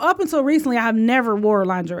 So up until recently, I have never wore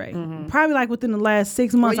lingerie. Probably like within the last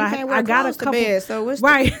 6 months, Well, you can't wear I got a clothes to couple. bed, so what's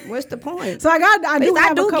what's the point? So I At least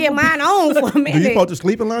I do have a get couple. mine on for a Do you minute. supposed to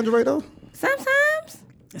sleep in lingerie though? Sometimes.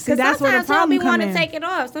 See, that's where the Sometimes he'll problem be come wanting in. to take it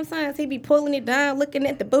off. Sometimes he be pulling it down, looking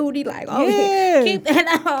at the booty, like, oh Yeah. yeah, keep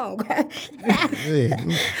that on. Yeah.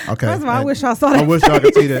 Okay. First of all, I wish y'all saw that. I wish y'all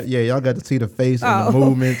could see that. Yeah, y'all got to see the face and the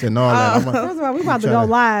movements and all that. First of all, we about to go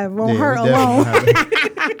live on Yeah, her we alone. definitely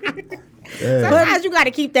have to- Sometimes you got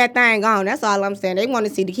to keep that thing on. That's all I'm saying. They want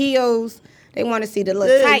to see the heels. They want to see the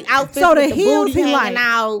little tight outfits So the with the heels booty he hanging like.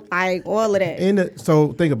 out, like all of that.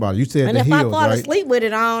 So think about it. You said And the if heels, I fall right? asleep with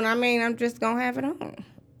it on, I mean, I'm just gonna have it on.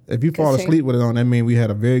 If you fall asleep with it on, that means we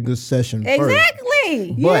had a very good session first.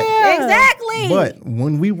 Exactly. But, Exactly. But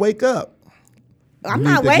when we wake up, I'm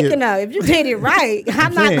not waking up. If you did it right,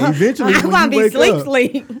 I'm not gonna, eventually, I'm gonna be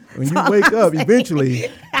sleep. When you wake up, eventually,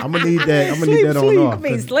 I'm gonna need that. I'm gonna need that on off. I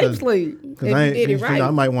mean, sleep. If you did it right.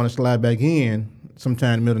 I might want to slide back in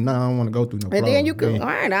sometime in the middle of the night. I don't want to go through no And problem. then you can, all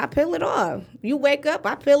right, I peel it off. You wake up,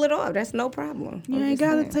 I peel it off. That's no problem. You ain't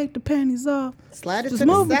gotta take the panties off. Slide it Just to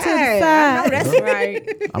the move it side. to the I side. know that's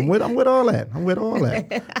right. I'm with all that. I'm with all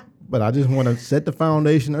that. But I just want to set the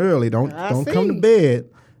foundation early. Don't come to see. bed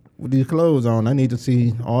with these clothes on. I need to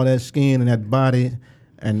see all that skin and that body,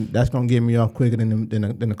 and that's gonna get me off quicker than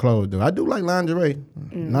the clothes do. I do like lingerie,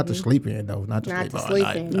 not to sleep in though, not to Not to sleep all sleep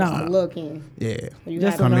night. in, No. just to look in. Yeah, You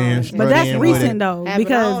just have come it in. on. strut But that's in with recent it. though, Have it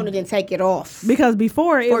because on and then take it off.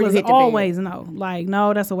 before it Before you was hit the bed. always no. Like,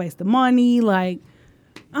 no, that's a waste of money. Like,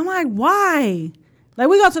 I'm like, why? Like,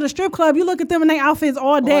 we go to the strip club, you look at them in their outfits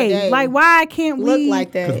all day. day. Like, why can't Look we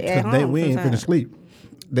like that at home. We ain't finna sometimes. sleep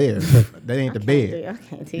there. That ain't the bed. I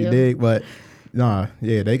can't You tell. dig? But nah,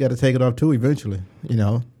 yeah, they got to take it off too eventually. You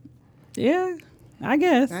know. Yeah, I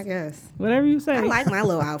guess. I guess. Whatever you say. I like my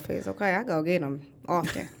little outfits. Okay, I go get them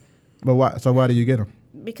often. But why? So why do you get them?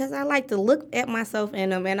 Because I like to look at myself in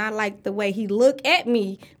them, and I like the way he look at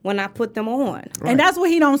me when I put them on. And that's what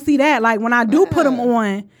he don't see that. Like, when I do put them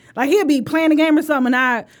on, like, he'll be playing a game or something, and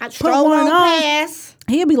I put stroll one on on, past.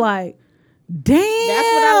 he'll be like, damn. That's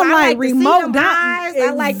what I like. like To see remote them down. eyes.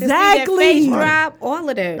 I like to see that face drop. All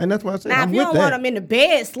of that. And that's why I said now, I'm if you with don't that. want them in the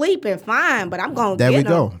bed sleeping, fine. But I'm gonna There get we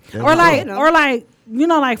them. go. There Or we like, go. or like, you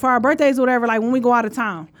know, like for our birthdays or whatever, like when we go out of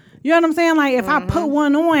town. You know what I'm saying? Like, if I put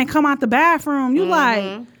one on and come out the bathroom, you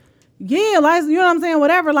like, yeah, like, you know what I'm saying?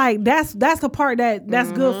 Whatever. Like, that's the part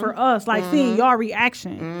that's good for us. Like, seeing y'all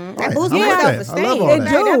reaction. That boosts I'm my with that. self-esteem. I love all It that.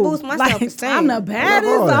 do. That boosts my Like, self-esteem. I'm the all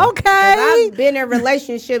baddest. that. Okay. I've been in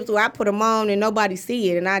relationships where I put them on and nobody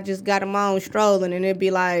see it, and I just got them on strolling, and it'd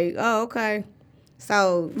be like, oh, okay.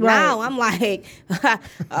 So now I'm like,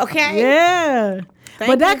 okay. Yeah.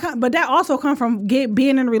 Thank But that also come from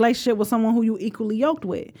being in a relationship with someone who you equally yoked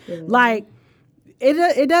with. Like,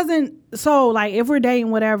 it doesn't. So like, if we're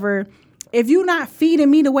dating, whatever, if you're not feeding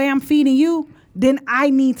me the way I'm feeding you, then I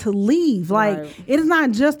need to leave. Like, it is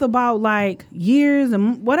not just about like years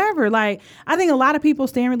and whatever. Like, I think a lot of people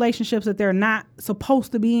stay in relationships that they're not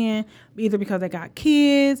supposed to be in, either because they got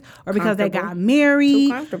kids or because they got married.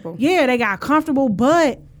 Too comfortable. Yeah, they got comfortable.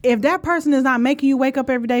 But if that person is not making you wake up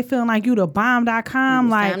every day feeling like you the bomb.com,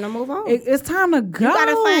 like, time to move on. It's time to go. You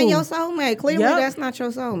gotta find your soulmate. Clearly, Yep. that's not your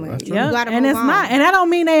soulmate. You Yep. gotta And move it's on. not, and that don't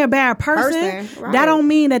mean they a bad person. Right. That don't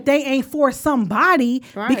mean that they ain't for somebody.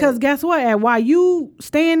 Right. Because guess what? And while you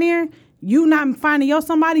staying there, you not finding your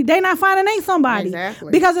somebody, they not finding they somebody.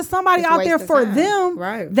 Exactly. Because it's somebody It's out there wasting for time. them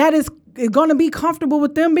Right. that is going to be comfortable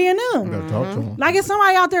with them being them. Gotta talk to them. Like, it's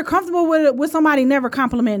somebody out there comfortable with somebody never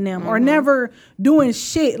complimenting them or never doing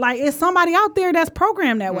shit. Like, it's somebody out there that's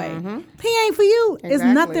programmed that way. He ain't for you. It's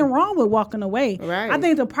Exactly. nothing wrong with walking away. Right. I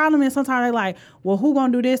think the problem is sometimes they like, well, who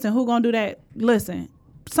gonna do this and who gonna do that? Listen,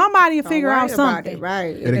 somebody will figure Don't out worry about something. it.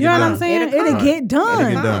 Right. It'll You know what I'm done. saying? It'll get done.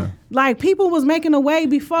 It'll get done. Like, people was making a way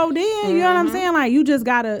before then. You know what I'm saying? Like, you just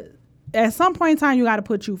gotta, at some point in time, you gotta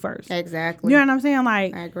put you first. Exactly. You know what I'm saying?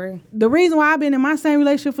 Like, I agree. the reason why I've been in my same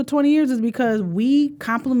relationship for 20 years is because we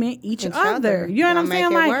complement each Each other. other. You know what Y'all I'm make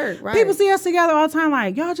saying? it Like, work, right. people see us together all the time,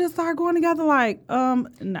 like, y'all just start going together. Like,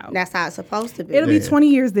 no. That's how it's supposed to be. It'll be Yeah. 20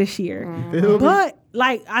 years this year. Feel me? But,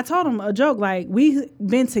 like, I told him a joke, like, we've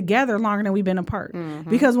been together longer than we've been apart.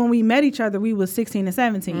 Because when we met each other, we was 16 and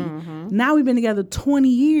 17. Now we've been together 20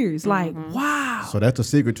 years. Like, wow. So that's the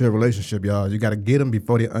secret to a relationship, y'all. You got to get them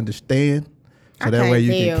before they understand, so I that can't way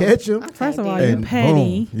you deal. can catch them. First of all, And you and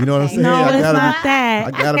petty. boom. You know what I'm saying? No, I it's got 'em- not that.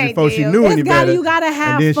 I got her can't before she deal. knew It's any gotta- better. you gotta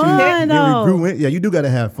have and then fun, then we though. grew in. Yeah, you do got to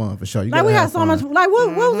have fun for sure. You Like, gotta we have had so fun. much. Like,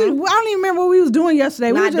 what was we? I don't even remember what we was doing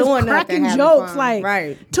yesterday. We Not were just doing nothing, cracking having jokes. fun. Like,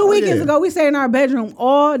 Right. 2 weekends yeah. ago, we stayed in our bedroom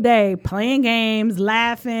all day playing games,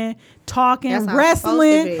 laughing, talking, That's how it's supposed to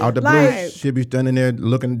wrestling. be. Out the Like, blue, she'll be standing there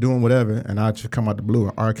looking, doing whatever, and I'll just come out the blue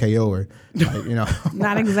and RKO her, like, you know,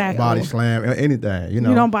 Not exactly. body slam, anything, you know.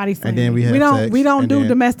 You don't body slam. And then we have sex, we don't and do then-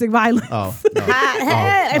 domestic violence. Oh, no.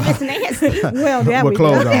 If it's nasty. Well, that We'll we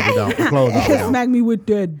close do. off. We don't. We'll close off. Just smack me with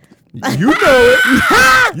that. You know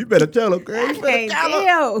it. You better tell her, girl. You better Can't tell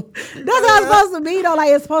her. deal. That's how it's supposed to be, though.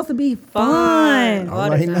 Like, it's supposed to be fun. All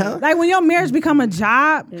right now. Like, when your marriage become a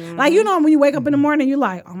job, like, you know, when you wake up in the morning, you're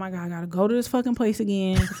like, oh my God, I gotta go to this fucking place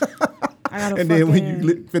again. I gotta And then when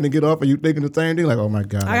you finna get off and you thinking the same thing, like, oh my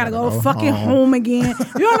God. I gotta go fucking home again.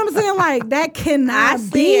 You know what I'm saying? Like, that cannot I be.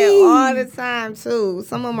 see it all the time too.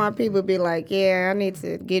 Some of my people be like, "Yeah, I need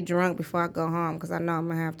to get drunk before I go home because I know I'm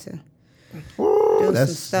gonna have to." do some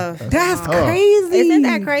stuff. That's crazy. Isn't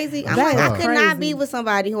that crazy? I'm like, I could not crazy. be with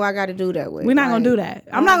somebody who I got to do that with. We're not gonna do that.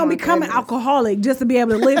 I'm not gonna become an alcoholic just to be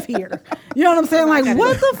able to live here. You know what I'm saying? Like,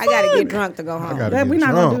 what the fuck? I gotta get drunk to go home. We're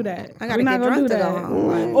not gonna do that. I gotta get drunk to go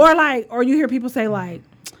home. Or you hear people say like,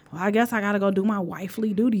 well, I guess I gotta go do my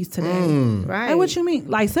wifely duties today. Right. Hey, what you mean?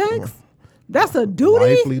 Like sex? That's a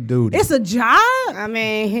duty. Wifely duty. It's a job. I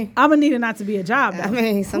mean, I'm gonna need it not to be a job. Though. I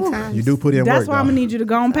mean, sometimes You do put in work. That's why I'm though. gonna need you to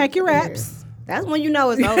go and pack your wraps. that's when you know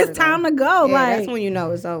it's over. It's time to go. Yeah, like that's when you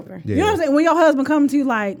know it's over. Yeah. you know what I'm saying? When your husband comes to you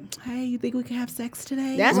like, hey, you think we can have sex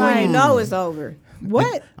today? That's when you know it's over.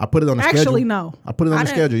 What? I put it on the schedule. Actually, no. I put it on the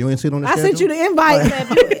didn't- schedule. You ain't see it on the I schedule? sent you the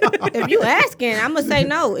invite. If you asking, I'm gonna say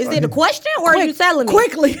no. Is it a question or are you telling me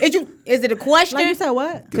quickly. Is it a question? Like you said,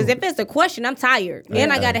 what? Because if it's a question, I'm tired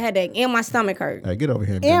and I got a headache and my stomach hurt. Hey, get over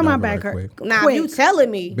here. And my bend over back right hurt. quick. Now Quick. if you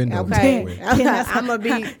telling me, Bend over okay, quick. I'm gonna be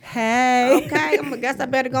Hey. okay. I guess I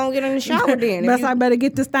better go and get in the shower then. Best I better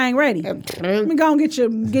get this thing ready. Let me go and get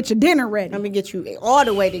your dinner ready. Let me get you all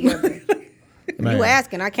the way together. If Man. you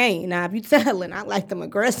asking, I can't. Now if you telling, I like them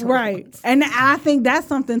aggressive. Right. And I think that's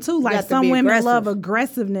something too. Like have to some be women aggressive. love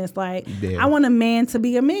aggressiveness. Like Yeah. I want a man to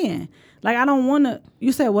be a man. Like I don't want to.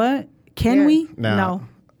 You said what? Can Yeah. we? Now,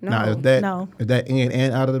 No. Now, is that in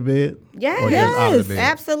and out of the bed? Yes, Or just out of the bed?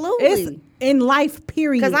 absolutely. It's in life.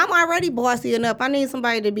 Period. Because I'm already bossy enough. I need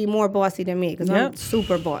somebody to be more bossy than me because I'm Yep.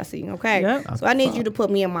 super bossy, okay? Yep. So I need you to put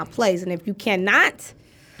me in my place. And if you cannot,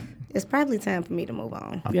 it's probably time for me to move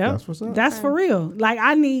on. Yep. That's what's up. That's for real. Like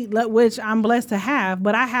I need, which I'm blessed to have,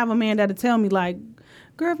 but I have a man that'll tell me like,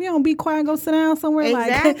 girl, if you don't be quiet, go sit down somewhere.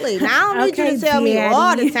 Exactly. Like, Now I don't need you okay, to tell me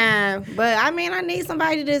all the daddy. time, but I mean, I need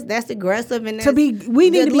somebody that's aggressive and we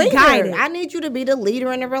need the to be leader. guided. I need you to be the leader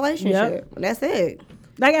in the relationship. That's it.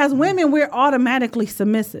 Like as women, we're automatically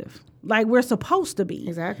submissive. Like we're supposed to be.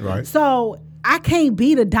 Exactly. Right. So I can't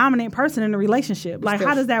be the dominant person in a relationship. Like,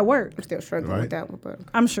 how does that work? I'm still struggling Right. with that one, but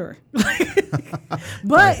I'm sure.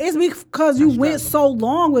 But it's because you went so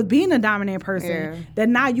long with being a dominant person Yeah. that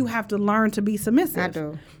now you have to learn to be submissive. I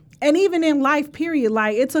do. And even in life, period,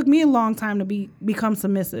 like it took me a long time to become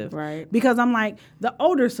submissive. Right. Because I'm like the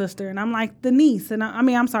older sister and I'm like the niece and I'm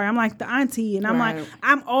like the auntie and I'm Right. like,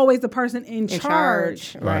 I'm always the person in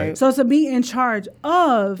charge. Right. So to be in charge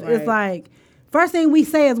of is Right. like, first thing we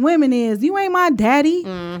say as women is, you ain't my daddy.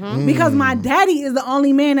 Mm-hmm. Because my daddy is the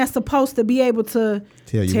only man that's supposed to be able to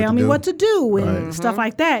Tell you tell what to me do. what to do and Right. stuff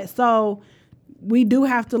like that. So we do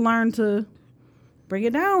have to learn to bring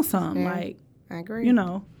it down some. Yeah. Like, I agree. you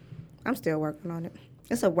know. I'm still working on it.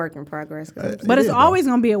 It's a work in progress. 'Cause But It it's is, always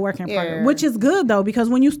going to be a work in progress, Yeah. which is good, though, because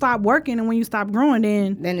when you stop working and when you stop growing,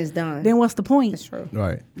 then it's done. then what's the point? That's true.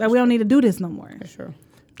 Right. Like, we don't need to do this no more. That's true.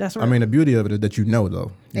 That's right. I mean, the beauty of it is that you know,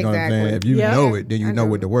 though. You know what I'm saying? Exactly. If you Yeah. know it, then you I know do.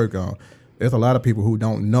 what to work on. There's a lot of people who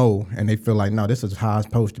don't know, and they feel like, no, this is how it's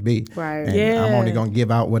supposed to be. Right. And Yeah. I'm only going to give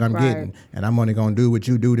out what I'm Right. getting, and I'm only going to do what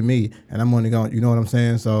you do to me, and I'm only going to, you know what I'm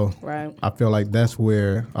saying? So Right. I feel like that's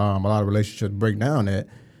where a lot of relationships break down at,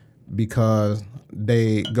 because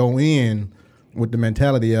they go in with the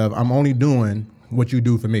mentality of, I'm only doing what you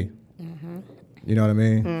do for me. Mm-hmm. You know what I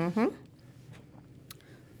mean?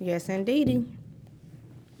 Yes, indeedy.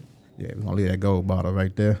 Yeah, we're gonna leave that gold bottle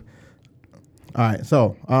right there. All right,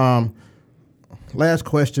 so last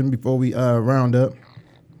question before we round up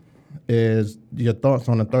is your thoughts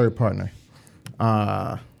on the third partner.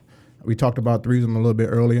 We talked about threesome a little bit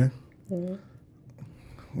earlier.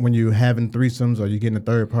 When you having threesomes, or you getting a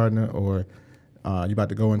third partner, or you about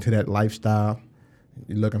to go into that lifestyle,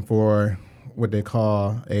 you're looking for what they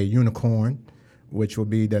call a unicorn, which will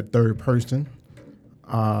be that third person.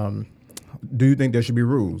 Do you think there should be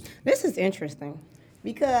rules? This is interesting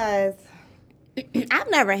because I've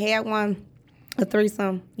never had a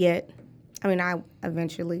threesome yet. I mean,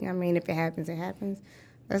 if it happens, it happens.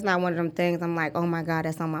 That's not one of them things I'm like, oh my God,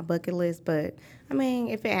 that's on my bucket list. But I mean,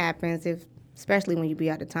 if it happens, especially when you be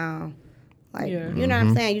out of town, like, Yeah. you know what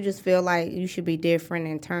I'm saying? You just feel like you should be different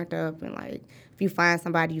and turned up, and like, if you find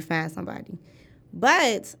somebody, you find somebody.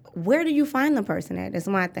 But where do you find the person at? That's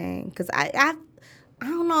my thing. Because I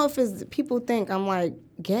don't know if it's people think I'm like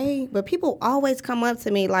gay, but people always come up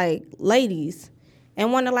to me like ladies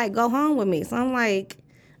and want to like go home with me. So I'm like,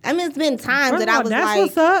 I mean, it's been times First that of I all, was that's like,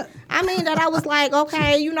 what's up. I mean, that I was like,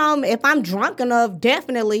 okay, you know, if I'm drunk enough,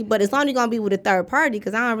 definitely, but it's only going to be with a third party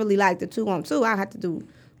because I don't really like the 2-on-2. I have to do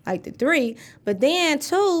like the 3. But then,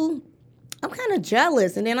 too, I'm kind of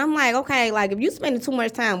jealous. And then I'm like, okay, like if you spending too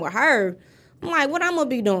much time with her, I'm like, what I'm gonna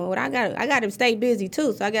be doing? What I got to stay busy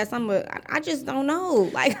too. So I guess I just don't know.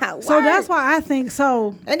 Like, so that's why I think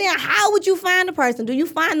so. And then how would you find the person? Do you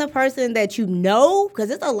find the person that you know? Because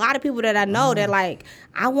there's a lot of people that I know that like,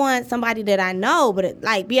 I want somebody that I know, but it,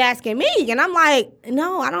 like be asking me, and I'm like,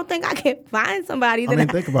 no, I don't think I can find somebody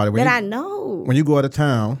that think about it. I know. When you go out of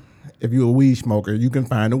town, if you're a weed smoker, you can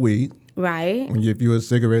find a weed. Right. If you're a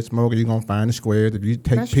cigarette smoker, you're going to find the squares. If you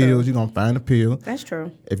take pills, you're going to find a pill. That's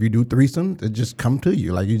true. If you do threesomes, it just come to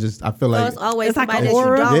you. Like you just, I feel like. So it's always it's somebody like that you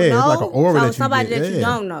don't know. Yeah, it's like an aura so that somebody you get. that you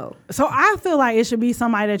don't know. So I feel like it should be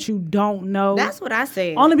somebody that you don't know. That's what I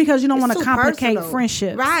said. Only because you don't It's want to too complicate personal.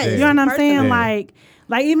 friendships. Right. You know what I'm saying? Yeah.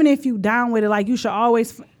 Like even if you down with it, like you should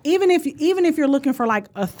always, even if you're looking for like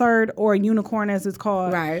a third or a unicorn as it's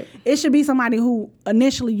called, Right. it should be somebody who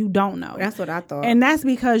initially you don't know. That's what I thought. And that's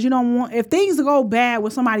because you don't want, if things go bad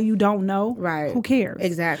with somebody you don't know, Right. who cares?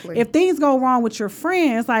 Exactly. If things go wrong with your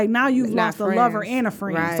friends, like now you've Not lost friends. a lover and a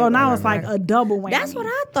friend. Right, So now right, it's like a double whammy. That's what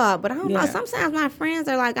I thought, but I don't know. Yeah. Sometimes my friends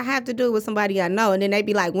are like, I have to do it with somebody I know, and then they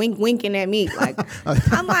be like winking at me. Like,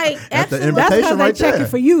 I'm like, That's the absolutely. That's because invitation they right checking there.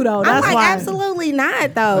 for you though. I'm That's like, why. absolutely not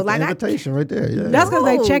though. That's Like, the I, invitation right there. Yeah. That's because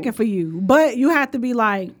they No. checking for you. But you have to be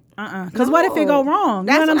like, Because what if it go wrong?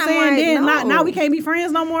 That's You know what I'm what saying? I'm like, Then no. now we can't be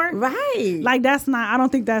friends no more. right. Like that's not. I don't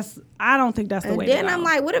think that's the and way. then to go. I'm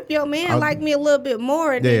like, what if your man like me a little bit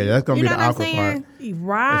more? Yeah, Then, that's gonna you be know the what I'm awkward saying? part.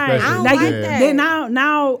 right. Especially- I don't Now like you- that. Then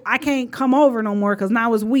now I can't come over no more because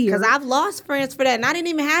now it's weird. Because I've lost friends for that. And I didn't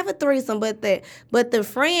even have a threesome, but the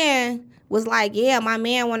friend was like, yeah, my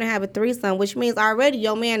man want to have a threesome, which means already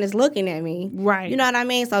your man is looking at me. Right. You know what I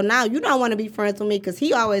mean? So now you don't want to be friends with me because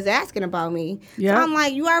he always asking about me. Yeah. So I'm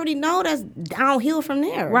like, you already know that's downhill from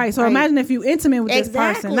there. Right. So Like, imagine if you intimate with this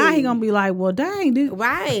person. Now he Exactly. gonna be like, well, dang, dude.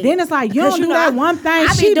 Right. Then it's like you don't 'Cause do that one thing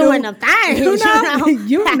I she be doing do. them things.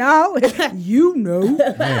 You know, you know.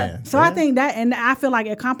 Man, So I think that, and I feel like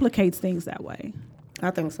it complicates things that way. I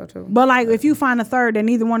think so too. But like, if you find a third that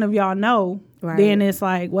neither one of y'all know, Right. then it's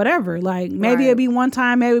like whatever. Like maybe Right. it'll be one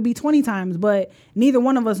time, maybe it'll be 20 times, but neither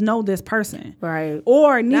one of us know this person, Right.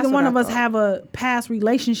 or neither That's one what of I us thought. have a past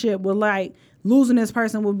relationship with like losing this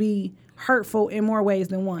person will be hurtful in more ways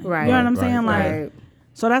than one. Right. You know what I'm Right, saying? Like, Right.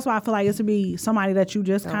 so that's why I feel like it should be somebody that you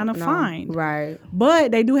just kind of No. find. Right.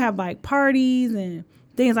 But they do have like parties and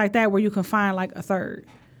things like that where you can find like a third.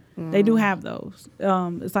 They do have those.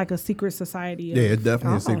 It's like a secret society. of- yeah, it's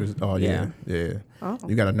definitely a secret. Oh yeah, yeah. Oh.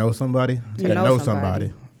 You gotta know somebody. You gotta know know somebody.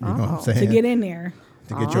 somebody. You know what I'm Oh. saying? to get in there.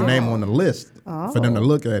 To get your name on the list for them to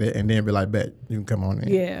look at it and then be like, bet you can come on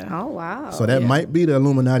in. Yeah. Oh wow. So that Yeah. might be the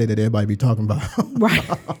Illuminati that everybody be talking about. Right.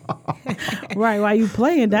 Right. While you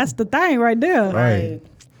playing, that's the thing right there. Right.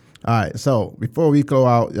 All right. So before we go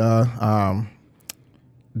out,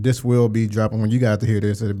 this will be dropping when you guys hear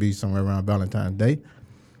this. It'll be somewhere around Valentine's Day.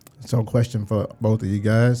 So, question for both of you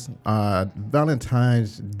guys: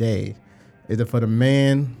 Valentine's Day, is it for the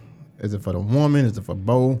man? Is it for the woman? Is it for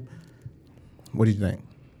both? What do you think?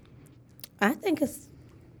 I think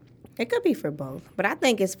it could be for both, but I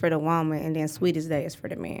think it's for the woman, and then Sweetest Day is for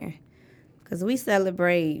the man, because we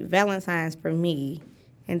celebrate Valentine's for me,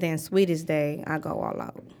 and then Sweetest Day I go all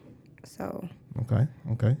out. So Okay.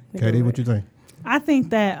 We Katie, do what it. you think? I think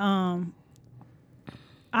that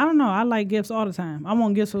I don't know. I like gifts all the time. I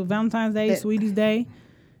want gifts for Valentine's Day, Sweetie's Day,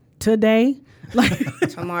 today, like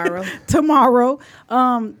tomorrow, tomorrow.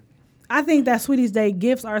 I think that Sweetie's Day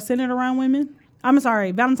gifts are centered around women. I'm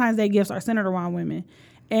sorry, Valentine's Day gifts are centered around women.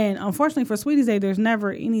 And unfortunately for Sweetie's Day, there's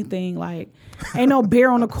never anything like, ain't no bear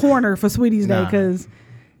on the corner for Sweetie's Day Nah. because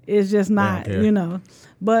it's just not, care. you know.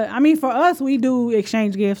 But I mean, for us, we do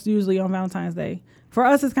exchange gifts usually on Valentine's Day. For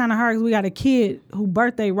us, it's kind of hard because we got a kid whose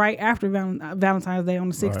birthday right after Valentine's Day on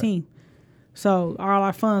the 16th. So all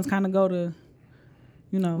our funds kind of go to,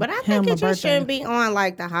 you know, but I him think a it just birthday. shouldn't be on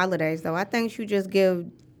like the holidays though. I think you just give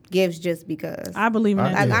gifts just because. I believe in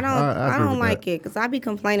that. Like, Yeah, I don't, I I agree don't with like that. it because I be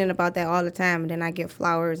complaining about that all the time, and then I get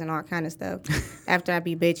flowers and all kind of stuff after I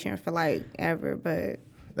be bitching for like ever. But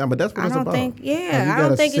Yeah, but that's what I it's don't about. think, Like, you I don't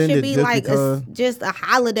gotta think it send should be just like because- just a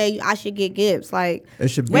holiday. I should get gifts. Like It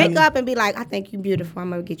should be- wake up and be like, I think you beautiful. I'm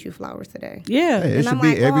gonna get you flowers today. Yeah. Hey, it And should I'm be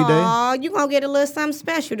like, every day. oh, you gonna get a little something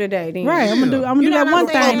special today. Then. Right. I'm gonna do You that know one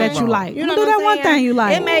what I'm thing saying? that you like. You I'm know gonna do what that I'm one saying? thing you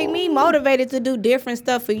like. It made me motivated to do different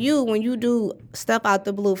stuff for you when you do stuff out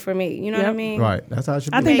the blue for me. You know what I Yep. mean? Right. That's how it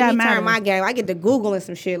should be. I think Made that me turn matters. my game. I get to Googling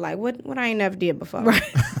some shit like what I ain't never did before. Right.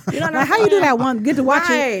 You know what Like, I'm how you do saying? that one? Get to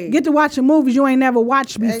watching Right. get to watching movies you ain't never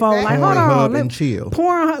watched before. before. Like, hold on, and chill.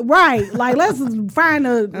 Right. Like, let's find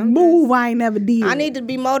a move I ain't never did. I need to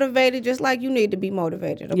be motivated just like you need to be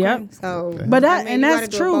motivated. Okay? Yep. So, but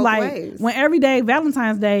that's true. Like, when every day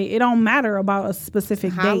Valentine's Day, it don't matter about a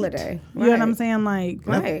specific holiday. Date. You know what I'm saying? Like,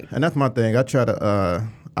 right. And that's my thing. I try to,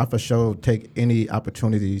 I for sure take any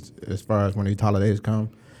opportunities as far as when these holidays come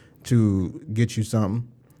to get you something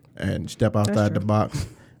and step outside the box.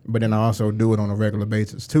 But then I also do it on a regular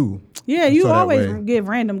basis too. Yeah, you always give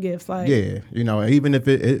random gifts. Like, yeah, you know, even if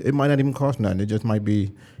it might not even cost nothing. It just might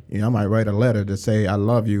be, you know, I might write a letter to say I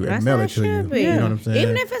love you and mail it to you. Be. You know what I'm saying?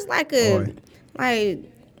 Even if it's like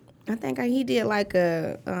I think he did like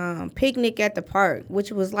a picnic at the park,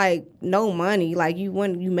 which was like no money. Like you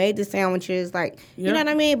made the sandwiches, like you know what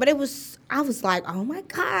I mean. But I was like, oh my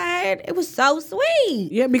God, it was so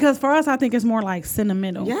sweet. Yeah, because for us, I think it's more like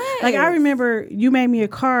sentimental. Yes. Like I remember you made me a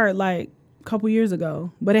card like a couple years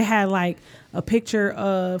ago, but it had like a picture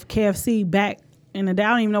of KFC back in the day. I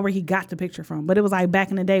don't even know where he got the picture from, but it was like back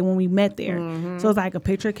in the day when we met there. Mm-hmm. So it was like a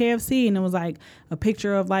picture of KFC, and it was like a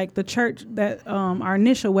picture of like the church that our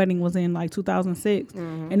initial wedding was in, like 2006.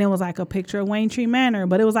 Mm-hmm. And it was like a picture of Wayne Tree Manor,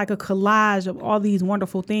 but it was like a collage of all these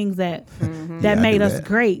wonderful things that made us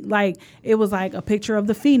great. Like it was like a picture of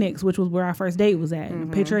the Phoenix, which was where our first date was at.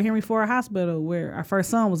 Mm-hmm. A picture of Henry Ford Hospital, where our first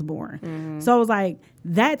son was born. Mm-hmm. So it was like,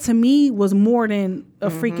 that to me was more than a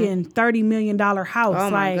freaking $30 million house. Oh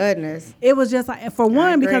my goodness! It was just like, for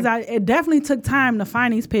one, because it definitely took time to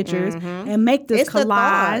find these pictures and make this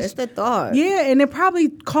collage. It's the thought. Yeah, and it probably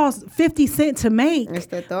cost 50 cents to make. It's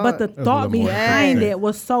the thought. But the thought behind it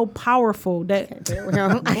was so powerful that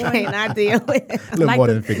I cannot deal with it. A little more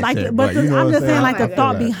than 50 cents. But you know I'm just saying, like the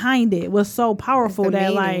thought behind it was so powerful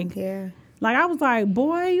that meaning, like I was like,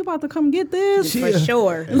 boy, you about to come get this? For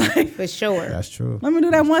sure. For sure. That's true. Let me do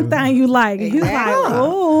that one thing you like. And he's like,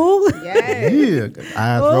 oh. Yeah.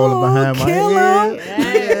 Eyes rolling behind my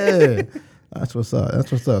head. Yeah. That's what's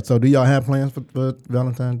up. So do y'all have plans for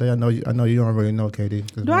Valentine's Day? I know you don't really know, Katie.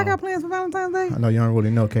 Do I got plans for Valentine's Day? I know you don't really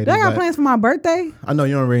know, Katie. Do I got plans for my birthday? I know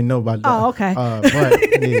you don't really know about that. Oh, okay.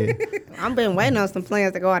 But yeah. I've been waiting on some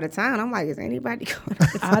plans to go out of town. I'm like, is anybody going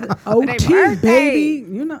out of town? OT, baby.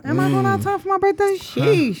 You know, am I going out of town for my birthday?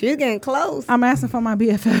 She's getting close. I'm asking for my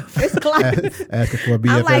BFF. It's close. Asking for a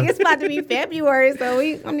BFF. I'm like, it's about to be February, so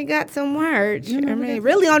we only got some March. I mean,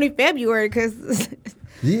 really only February because...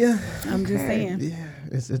 Yeah. I'm just saying. Yeah.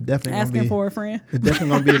 It's definitely asking for a friend. It's definitely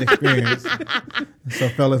gonna be an experience. So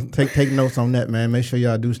fellas, take notes on that, man. Make sure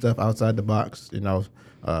y'all do stuff outside the box. You know,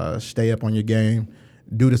 stay up on your game.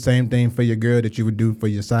 Do the same thing for your girl that you would do for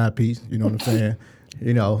your side piece. You know what I'm saying?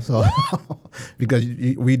 You know, so because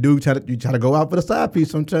we do try to go out for the side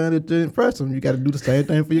piece sometimes to impress them. You got to do the same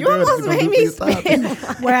thing for your girl. You almost made me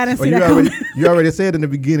spit. Well, I didn't see that you already said in the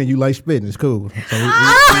beginning you like spitting. It's cool. So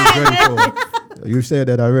we ready for it. You said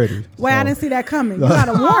that already. Well, I didn't see that coming. You got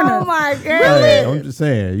to warn us. Oh my God! Hey, I'm just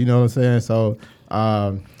saying. You know what I'm saying? So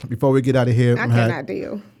before we get out of here, I cannot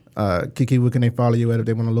deal. Kiki, where can they follow you at if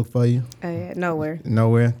they want to look for you? Nowhere.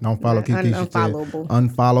 Don't follow Kiki. Unfollowable.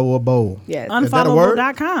 Unfollowable. Yes.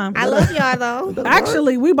 Unfollowable.com. I love y'all though.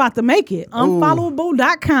 Actually, we about to make it.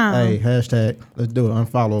 Unfollowable.com. Hey, hashtag. Let's do it.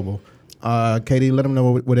 Unfollowable. Katie, let them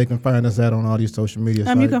know where they can find us at on all these social media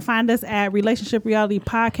sites. You can find us at Relationship Reality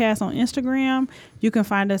Podcast on Instagram. You can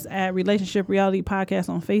find us at Relationship Reality Podcast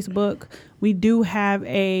on Facebook. We do have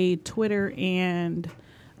a Twitter and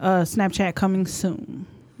Snapchat coming soon.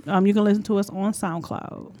 You can listen to us on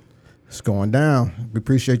SoundCloud. It's going down. We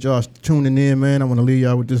appreciate y'all tuning in, man. I want to leave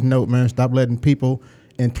y'all with this note, man. Stop letting people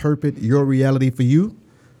interpret your reality for you.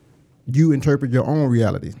 You interpret your own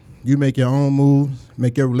reality. You make your own moves,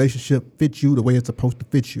 make your relationship fit you the way it's supposed to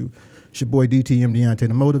fit you. It's your boy DTM Deontay the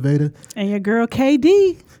Motivator. And your girl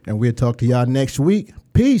KD. And we'll talk to y'all next week.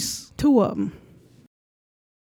 Peace. 2 of them.